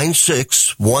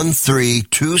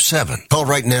 800-296-1327. Call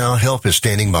right now. Help is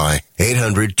standing by.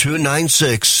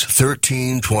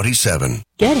 800-296-1327.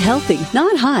 Get healthy,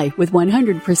 not high, with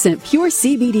 100% pure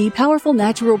CBD powerful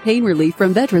natural pain relief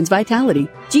from Veterans Vitality.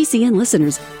 GCN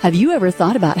listeners, have you ever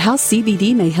thought about how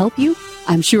CBD may help you?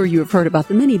 I'm sure you have heard about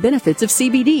the many benefits of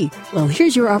CBD. Well,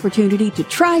 here's your opportunity to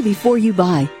try before you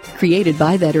buy. Created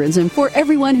by veterans and for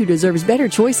everyone who deserves better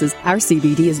choices, our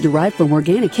CBD is derived from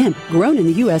organic hemp, grown in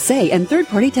the USA and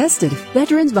third-party tested.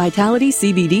 Veterans Vitality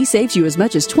CBD saves you as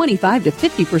much as 25 to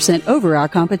 50% over our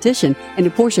competition, and a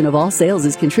portion of all sales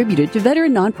is contributed to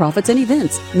veteran nonprofits and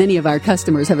events. Many of our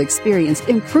customers have experienced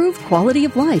improved quality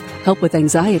of life, help with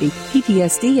anxiety,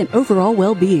 PTSD, and overall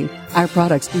well-being. Our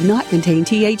products do not contain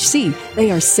THC.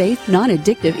 They are safe,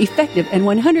 non-addictive, effective, and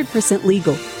 100%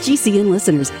 legal. GCN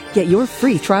listeners, get your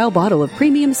free trial bottle of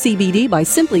premium CBD by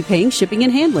simply paying shipping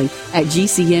and handling at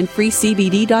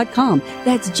GCNFreeCBD.com.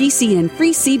 That's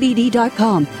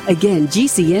GCNFreeCBD.com. Again,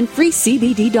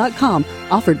 GCNFreeCBD.com.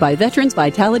 Offered by Veterans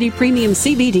Vitality Premium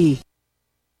CBD.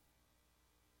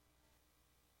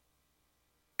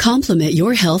 Complement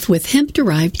your health with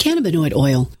hemp-derived cannabinoid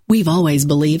oil. We've always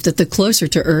believed that the closer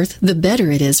to Earth, the better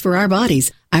it is for our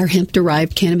bodies. Our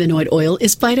hemp-derived cannabinoid oil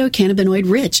is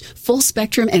phytocannabinoid-rich,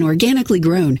 full-spectrum, and organically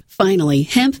grown. Finally,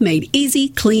 hemp made easy,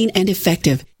 clean, and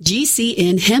effective.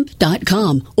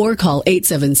 GCNhemp.com or call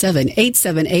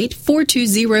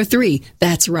 877-878-4203.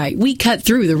 That's right, we cut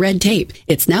through the red tape.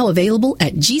 It's now available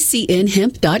at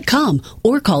GCNhemp.com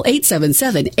or call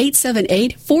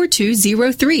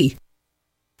 877-878-4203.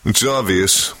 It's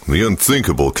obvious. The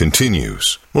unthinkable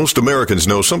continues. Most Americans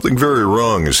know something very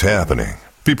wrong is happening.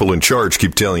 People in charge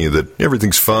keep telling you that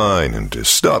everything's fine and to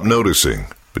stop noticing.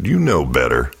 But you know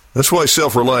better. That's why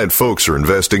self-reliant folks are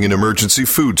investing in emergency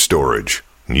food storage.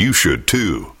 And you should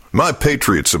too. My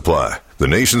Patriot Supply, the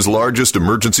nation's largest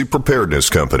emergency preparedness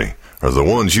company, are the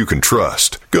ones you can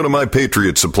trust. Go to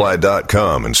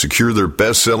mypatriotsupply.com and secure their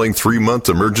best-selling 3-month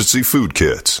emergency food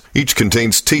kits. Each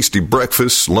contains tasty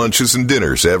breakfasts, lunches, and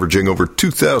dinners averaging over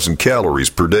 2,000 calories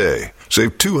per day.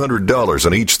 Save $200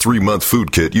 on each 3-month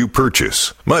food kit you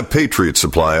purchase. My Patriot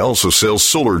Supply also sells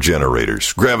solar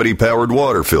generators, gravity-powered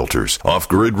water filters,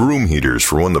 off-grid room heaters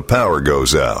for when the power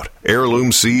goes out,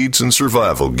 heirloom seeds, and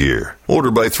survival gear.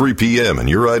 Order by 3 p.m. and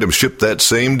your items ship that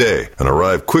same day and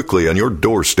arrive quickly on your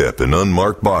doorstep in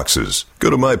unmarked boxes. Go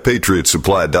to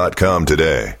mypatriotsupply.com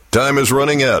today. Time is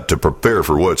running out to prepare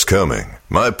for what's coming.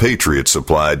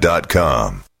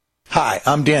 mypatriotsupply.com. Hi,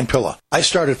 I'm Dan Pilla. I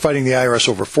started fighting the IRS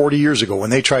over 40 years ago when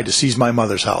they tried to seize my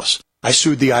mother's house. I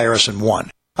sued the IRS and won.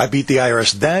 I beat the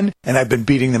IRS then, and I've been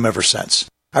beating them ever since.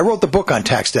 I wrote the book on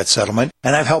tax debt settlement,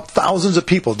 and I've helped thousands of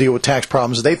people deal with tax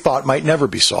problems they thought might never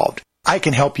be solved. I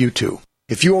can help you too.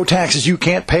 If you owe taxes you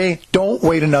can't pay, don't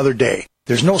wait another day.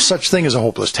 There's no such thing as a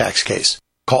hopeless tax case.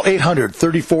 Call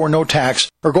 800-34-NO-TAX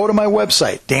or go to my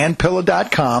website,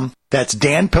 danpilla.com. That's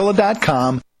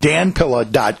danpilla.com,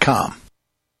 danpilla.com.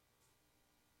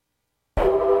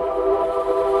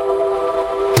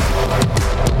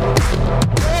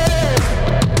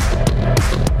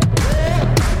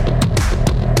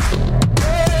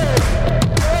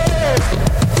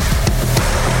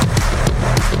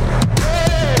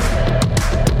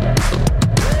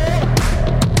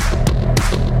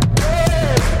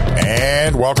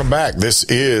 Welcome back. This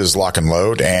is Lock and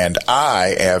Load, and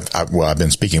I've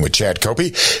been speaking with Chad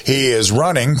Copey. He is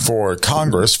running for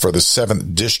Congress for the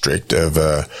 7th District of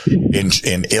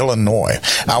in Illinois.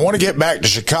 I want to get back to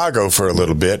Chicago for a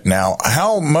little bit. Now,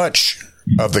 how much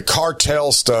of the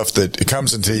cartel stuff that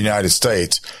comes into the United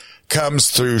States comes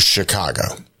through Chicago?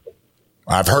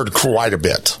 I've heard quite a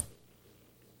bit.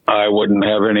 I wouldn't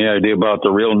have any idea about the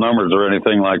real numbers or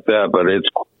anything like that, but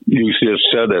you just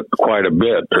said it quite a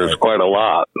bit. There's quite a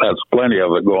lot. That's plenty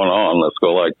of it going on. Let's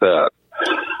go like that.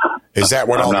 Is that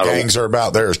what all the gangs are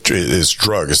about? There is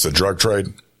drug. It's the drug trade.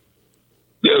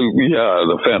 Yeah,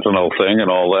 the fentanyl thing and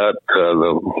all that. A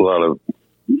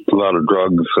lot of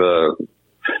drugs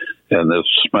and this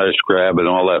smash grab and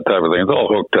all that type of thing. It's all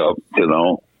hooked up, you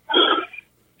know.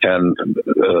 And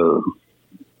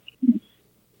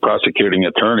prosecuting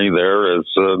attorney there is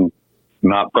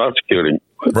not prosecuting.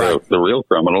 Right. The real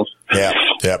criminals. Yeah.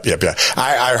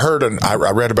 I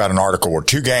read about an article where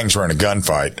 2 gangs were in a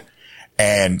gunfight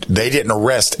and they didn't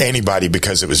arrest anybody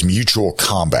because it was mutual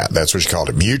combat. That's what you called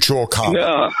it. Mutual combat.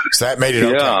 Yeah. So that made it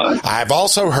okay. Yeah. I've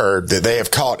also heard that they have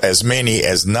caught as many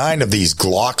as 9 of these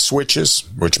Glock switches,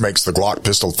 which makes the Glock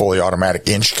pistol fully automatic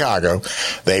in Chicago.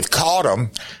 They've caught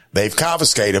them. They've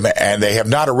confiscated them, and they have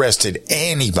not arrested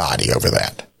anybody over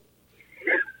that.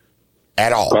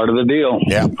 At all. Part of the deal.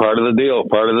 Yeah. Part of the deal.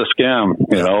 Part of the scam,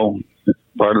 you know,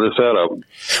 part of the setup.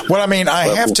 Well, I mean,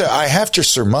 I have to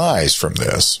surmise from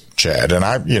this, Chad, and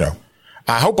I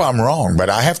hope I'm wrong,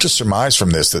 but I have to surmise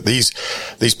from this that these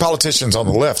politicians on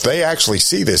the left, they actually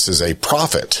see this as a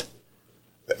profit.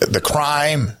 The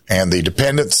crime and the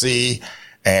dependency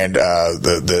and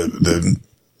the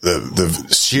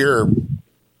sheer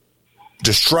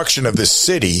destruction of this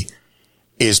city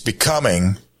is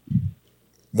becoming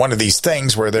one of these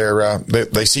things where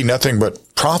they see nothing but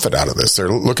profit out of this. They're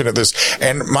looking at this.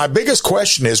 And my biggest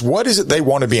question is, what is it they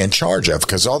want to be in charge of?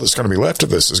 Because all that's going to be left of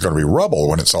this is going to be rubble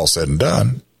when it's all said and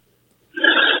done.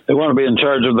 They want to be in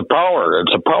charge of the power.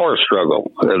 It's a power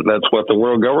struggle. That's what the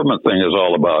world government thing is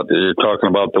all about. You're talking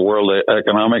about the World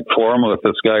Economic Forum with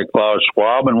this guy, Klaus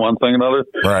Schwab, and one thing and another.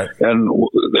 Right. And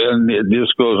it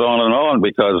just goes on and on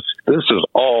because this is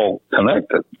all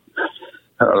connected.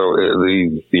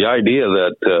 The idea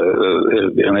that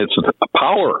and it's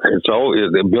power. It's all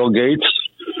Bill Gates.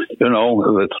 You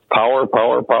know, it's power,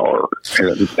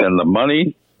 and the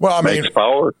money Well, I mean, makes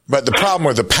power. But the problem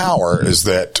with the power is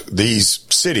that these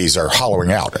cities are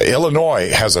hollowing out.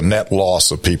 Illinois has a net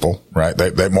loss of people, right?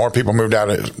 They more people moved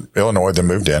out of Illinois than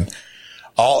moved in.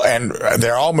 And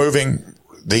they're all moving.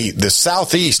 The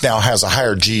Southeast now has a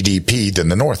higher GDP than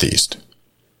the Northeast.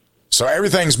 So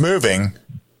everything's moving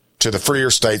to the freer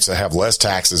states that have less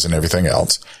taxes and everything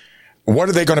else. What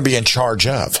are they going to be in charge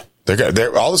of? All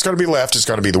that's going to be left is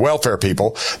going to be the welfare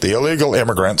people, the illegal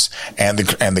immigrants, and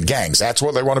the gangs. That's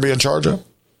what they want to be in charge of?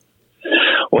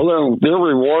 Well, their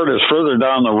reward is further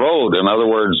down the road. In other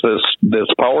words, this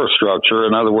power structure.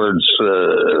 In other words,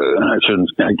 I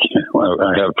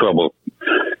have trouble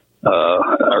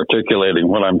articulating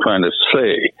what I'm trying to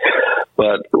say.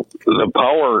 But the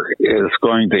power is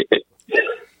going to.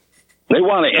 They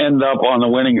want to end up on the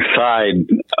winning side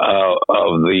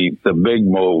of the big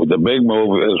move. The big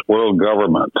move is world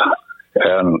government.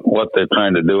 And what they're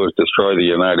trying to do is destroy the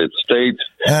United States.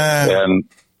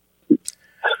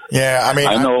 Yeah, I mean,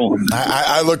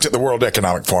 I looked at the World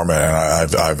Economic Forum,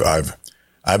 and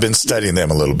I've been studying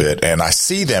them a little bit, and I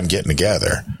see them getting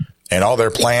together and all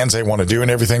their plans they want to do and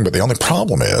everything. But the only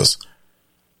problem is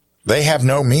they have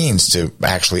no means to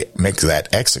actually make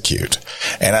that execute.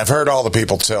 And I've heard all the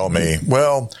people tell me,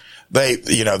 well, they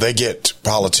get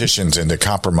politicians into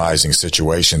compromising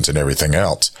situations and everything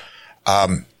else.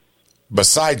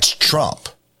 Besides Trump,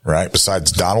 right?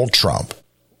 Besides Donald Trump,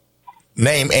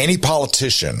 name any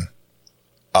politician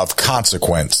of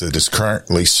consequence that is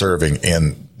currently serving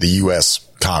in the U.S.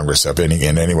 Congress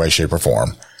in any way, shape, or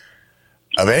form,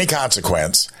 of any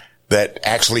consequence that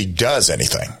actually does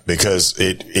anything, because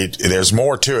there's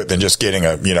more to it than just getting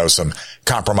some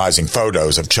compromising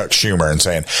photos of Chuck Schumer and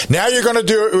saying, now you're going to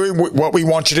do what we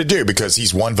want you to do, because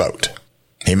he's one vote.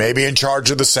 He may be in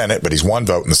charge of the Senate, but he's one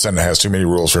vote, and the Senate has too many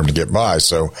rules for him to get by.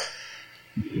 So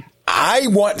I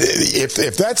want, if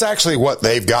that's actually what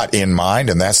they've got in mind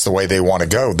and that's the way they want to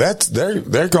go,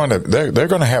 they're going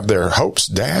to have their hopes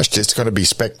dashed. It's going to be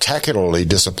spectacularly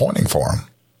disappointing for them.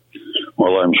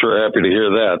 Well, I'm sure happy to hear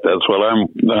that. That's what I'm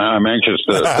anxious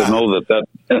to know that.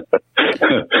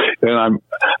 And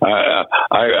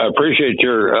I appreciate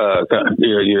your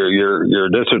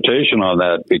dissertation on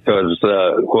that, because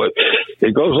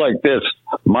it goes like this.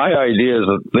 My idea is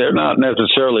that they're not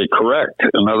necessarily correct.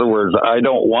 In other words, I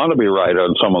don't want to be right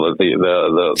on some of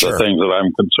the Sure. things that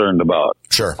I'm concerned about.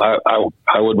 Sure.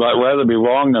 I would rather be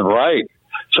wrong than right,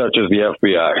 such as the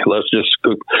FBI. Let's just,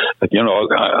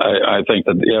 I think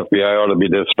that the FBI ought to be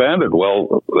disbanded.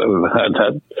 Well,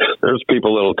 there's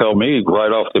people that'll tell me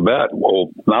right off the bat, well,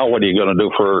 now what are you going to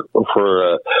do for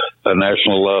a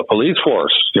national police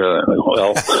force?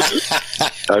 Well,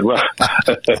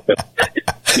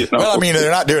 Well, I mean,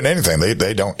 they're not doing anything.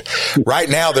 They don't. Right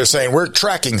now, they're saying we're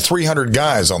tracking 300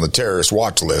 guys on the terrorist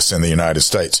watch list in the United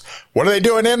States. What are they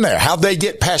doing in there? How'd they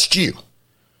get past you?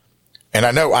 And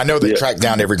I know they tracked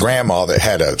down every grandma that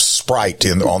had a Sprite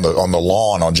on the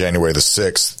lawn on January the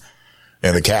 6th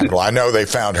in the Capitol. I know they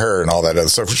found her and all that other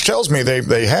stuff, which tells me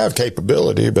they have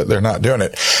capability, but they're not doing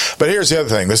it. But here's the other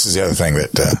thing. This is the other thing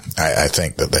that I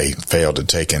think that they failed to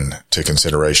take into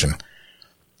consideration.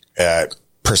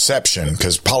 Perception,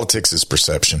 because politics is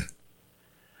perception.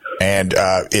 And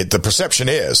the perception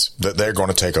is that they're going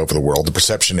to take over the world. The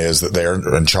perception is that they're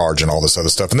in charge and all this other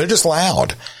stuff. And they're just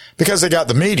loud because they got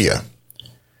the media.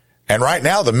 And right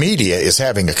now, the media is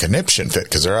having a conniption fit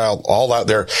because they're all out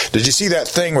there. Did you see that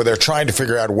thing where they're trying to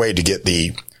figure out a way to get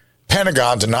the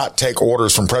Pentagon to not take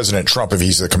orders from President Trump if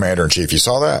he's the commander in chief? You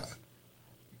saw that?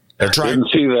 They're trying.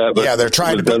 Didn't see that. But they're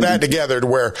trying to put that together to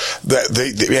where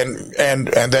and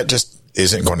that just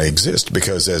isn't going to exist,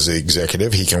 because as the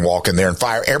executive, he can walk in there and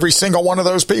fire every single one of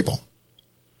those people.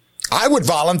 I would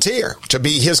volunteer to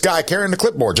be his guy carrying the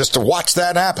clipboard just to watch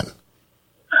that happen.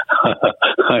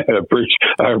 I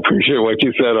appreciate what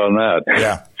you said on that.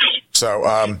 Yeah. So,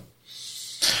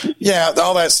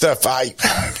 all that stuff.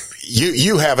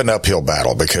 You have an uphill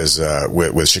battle because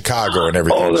with Chicago and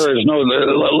everything. Oh, there is no.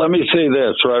 Let me say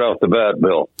this right off the bat,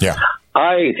 Bill. Yeah.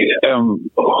 I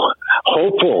am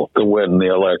hopeful to win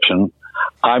the election.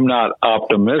 I'm not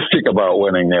optimistic about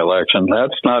winning the election.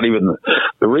 That's not even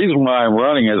the reason why I'm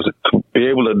running, is to be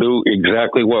able to do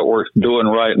exactly what we're doing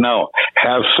right now.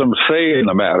 Have some say in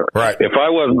the matter. Right. If I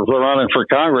wasn't running for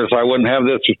Congress, I wouldn't have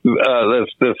this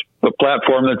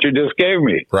platform that you just gave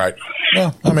me. Right.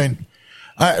 Well, I mean,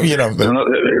 in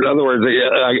other words,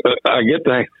 I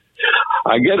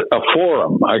get a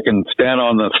forum. I can stand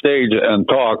on the stage and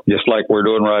talk just like we're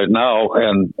doing right now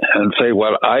and say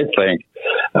what I think.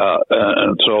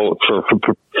 And so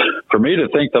for me to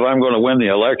think that I'm going to win the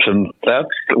election, that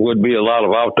would be a lot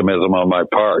of optimism on my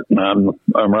part. And I'm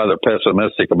rather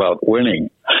pessimistic about winning,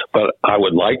 but I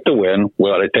would like to win.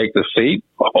 Will I take the seat?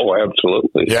 Oh,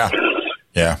 absolutely. Yeah.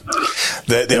 Yeah.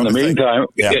 In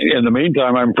the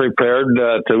meantime, I'm prepared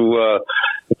to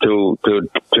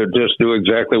just do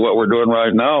exactly what we're doing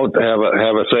right now, to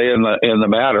have a say in the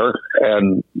matter,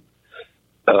 and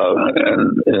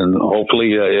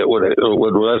hopefully it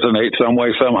would resonate some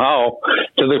way, somehow,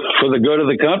 for the good of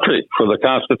the country, for the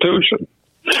Constitution.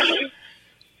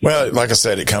 Well, like I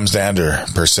said, it comes down to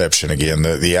perception again.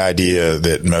 The idea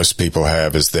that most people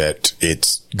have is that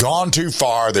it's gone too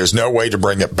far. There's no way to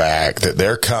bring it back, that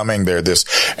they're coming, they're this.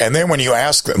 And then when you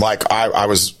ask them, like I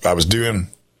was doing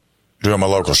my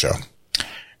local show,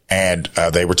 and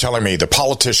they were telling me the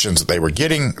politicians that they were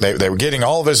getting, they were getting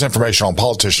all of this information on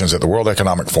politicians at the World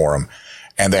Economic Forum,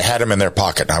 and they had them in their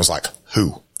pocket. And I was like,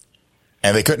 who?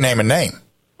 And they couldn't name a name.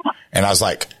 And I was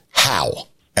like, how?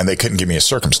 And they couldn't give me a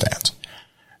circumstance.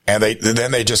 And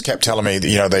then they just kept telling me,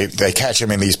 they catch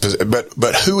him in these,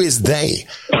 but who is they?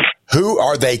 Who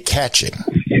are they catching?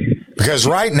 Because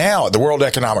right now at the World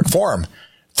Economic Forum,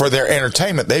 for their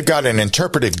entertainment, they've got an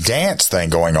interpretive dance thing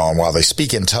going on while they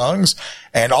speak in tongues.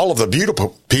 And all of the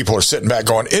beautiful people are sitting back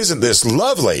going, isn't this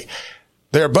lovely?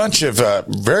 They're a bunch of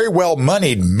very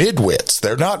well-moneyed midwits.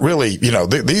 They're not really,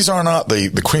 these are not the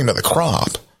cream of the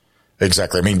crop.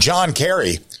 Exactly. I mean, John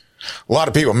Kerry, a lot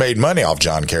of people made money off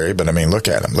John Kerry, but I mean, look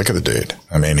at him. Look at the dude.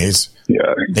 I mean, he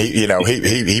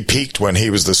peaked when he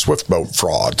was the Swift boat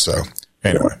fraud. So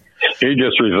anyway. He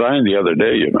just resigned the other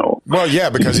day, Well, yeah,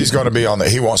 because he's going to be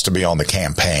he wants to be on the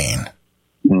campaign.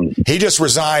 He just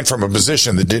resigned from a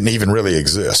position that didn't even really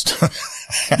exist.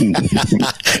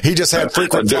 He just had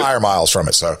frequent flyer miles from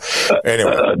it. So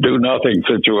anyway, do nothing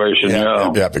situation.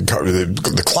 Yeah.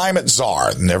 The climate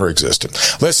czar never existed.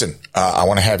 Listen, I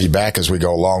want to have you back as we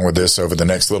go along with this over the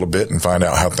next little bit and find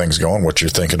out how things go and what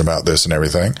you're thinking about this and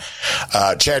everything.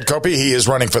 Chad Copey, he is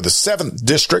running for the 7th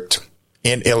district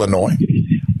in Illinois.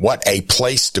 What a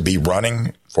place to be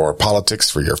running for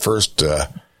politics for your first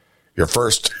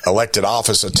elected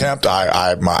office attempt.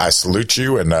 I salute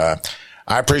you, and I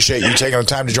appreciate you taking the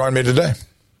time to join me today.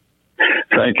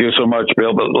 Thank you so much,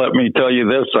 Bill. But let me tell you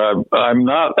this: I'm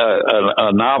not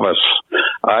a novice.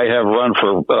 I have run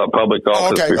for public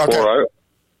office before. Okay.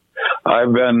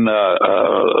 I've been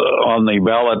on the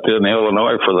ballot in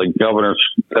Illinois for the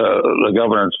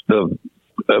governors of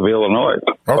Illinois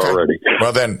already.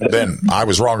 Well, then I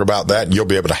was wrong about that, and you'll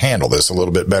be able to handle this a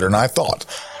little bit better than I thought.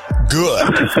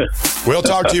 Good. We'll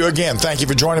talk to you again. Thank you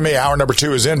for joining me. Hour number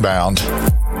 2 is inbound.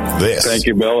 Thank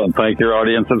you, Bill, and thank your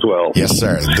audience as well. Yes,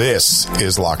 sir. This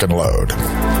is Lock and Load.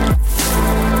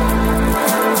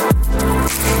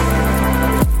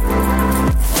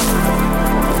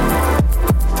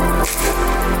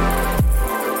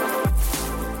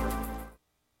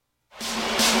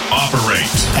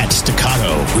 At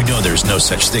Staccato, we know there's no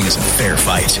such thing as a fair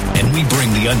fight, and we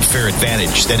bring the unfair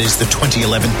advantage that is the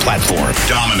 2011 platform.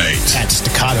 Dominate. At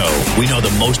Staccato, we know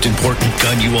the most important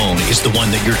gun you own is the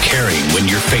one that you're carrying when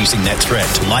you're facing that threat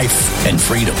to life and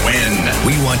freedom. Win.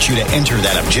 We want you to enter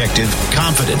that objective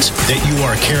confident that you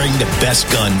are carrying the best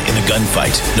gun in a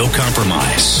gunfight. No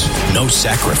compromise. No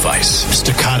sacrifice.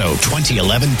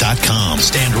 Staccato2011.com.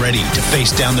 Stand ready to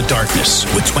face down the darkness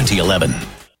with 2011.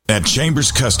 At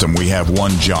Chambers Custom, we have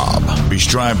one job. We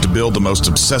strive to build the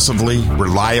most obsessively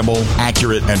reliable,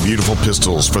 accurate, and beautiful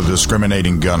pistols for the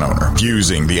discriminating gun owner.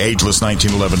 Fusing the ageless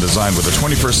 1911 design with a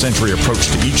 21st century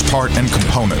approach to each part and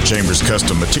component, Chambers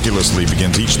Custom meticulously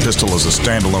begins each pistol as a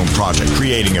standalone project,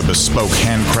 creating a bespoke,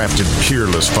 handcrafted,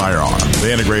 peerless firearm.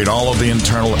 They integrate all of the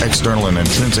internal, external, and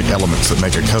intrinsic elements that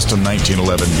make a custom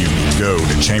 1911 unique. Go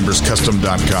to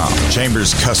chamberscustom.com.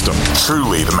 Chambers Custom,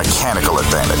 truly the mechanical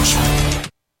advantage.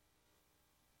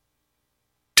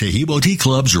 Tahibo Tea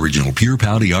Club's original Pure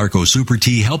Pouty Arco Super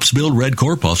Tea helps build red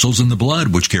corpuscles in the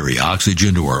blood, which carry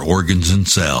oxygen to our organs and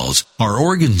cells. Our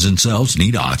organs and cells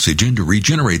need oxygen to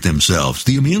regenerate themselves.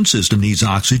 The immune system needs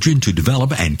oxygen to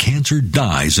develop, and cancer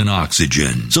dies in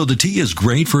oxygen. So the tea is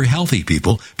great for healthy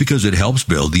people because it helps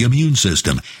build the immune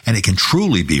system, and it can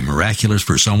truly be miraculous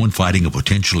for someone fighting a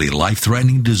potentially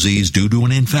life-threatening disease due to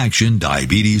an infection,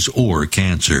 diabetes, or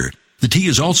cancer. The tea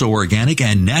is also organic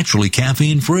and naturally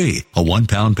caffeine-free. A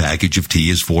 1-pound package of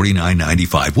tea is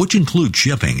 $49.95, which includes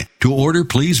shipping. To order,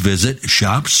 please visit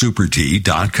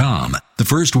shopsupertea.com. The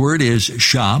first word is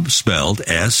shop, spelled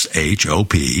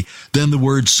S-H-O-P, then the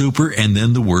word super, and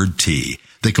then the word tea.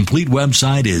 The complete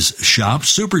website is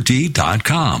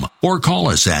shopsupertea.com, or call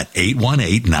us at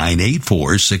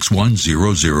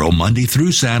 818-984-6100 Monday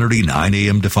through Saturday, 9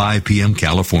 a.m. to 5 p.m.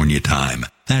 California time.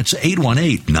 That's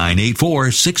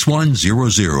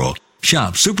 818-984-6100.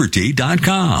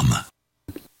 ShopSuperTea.com.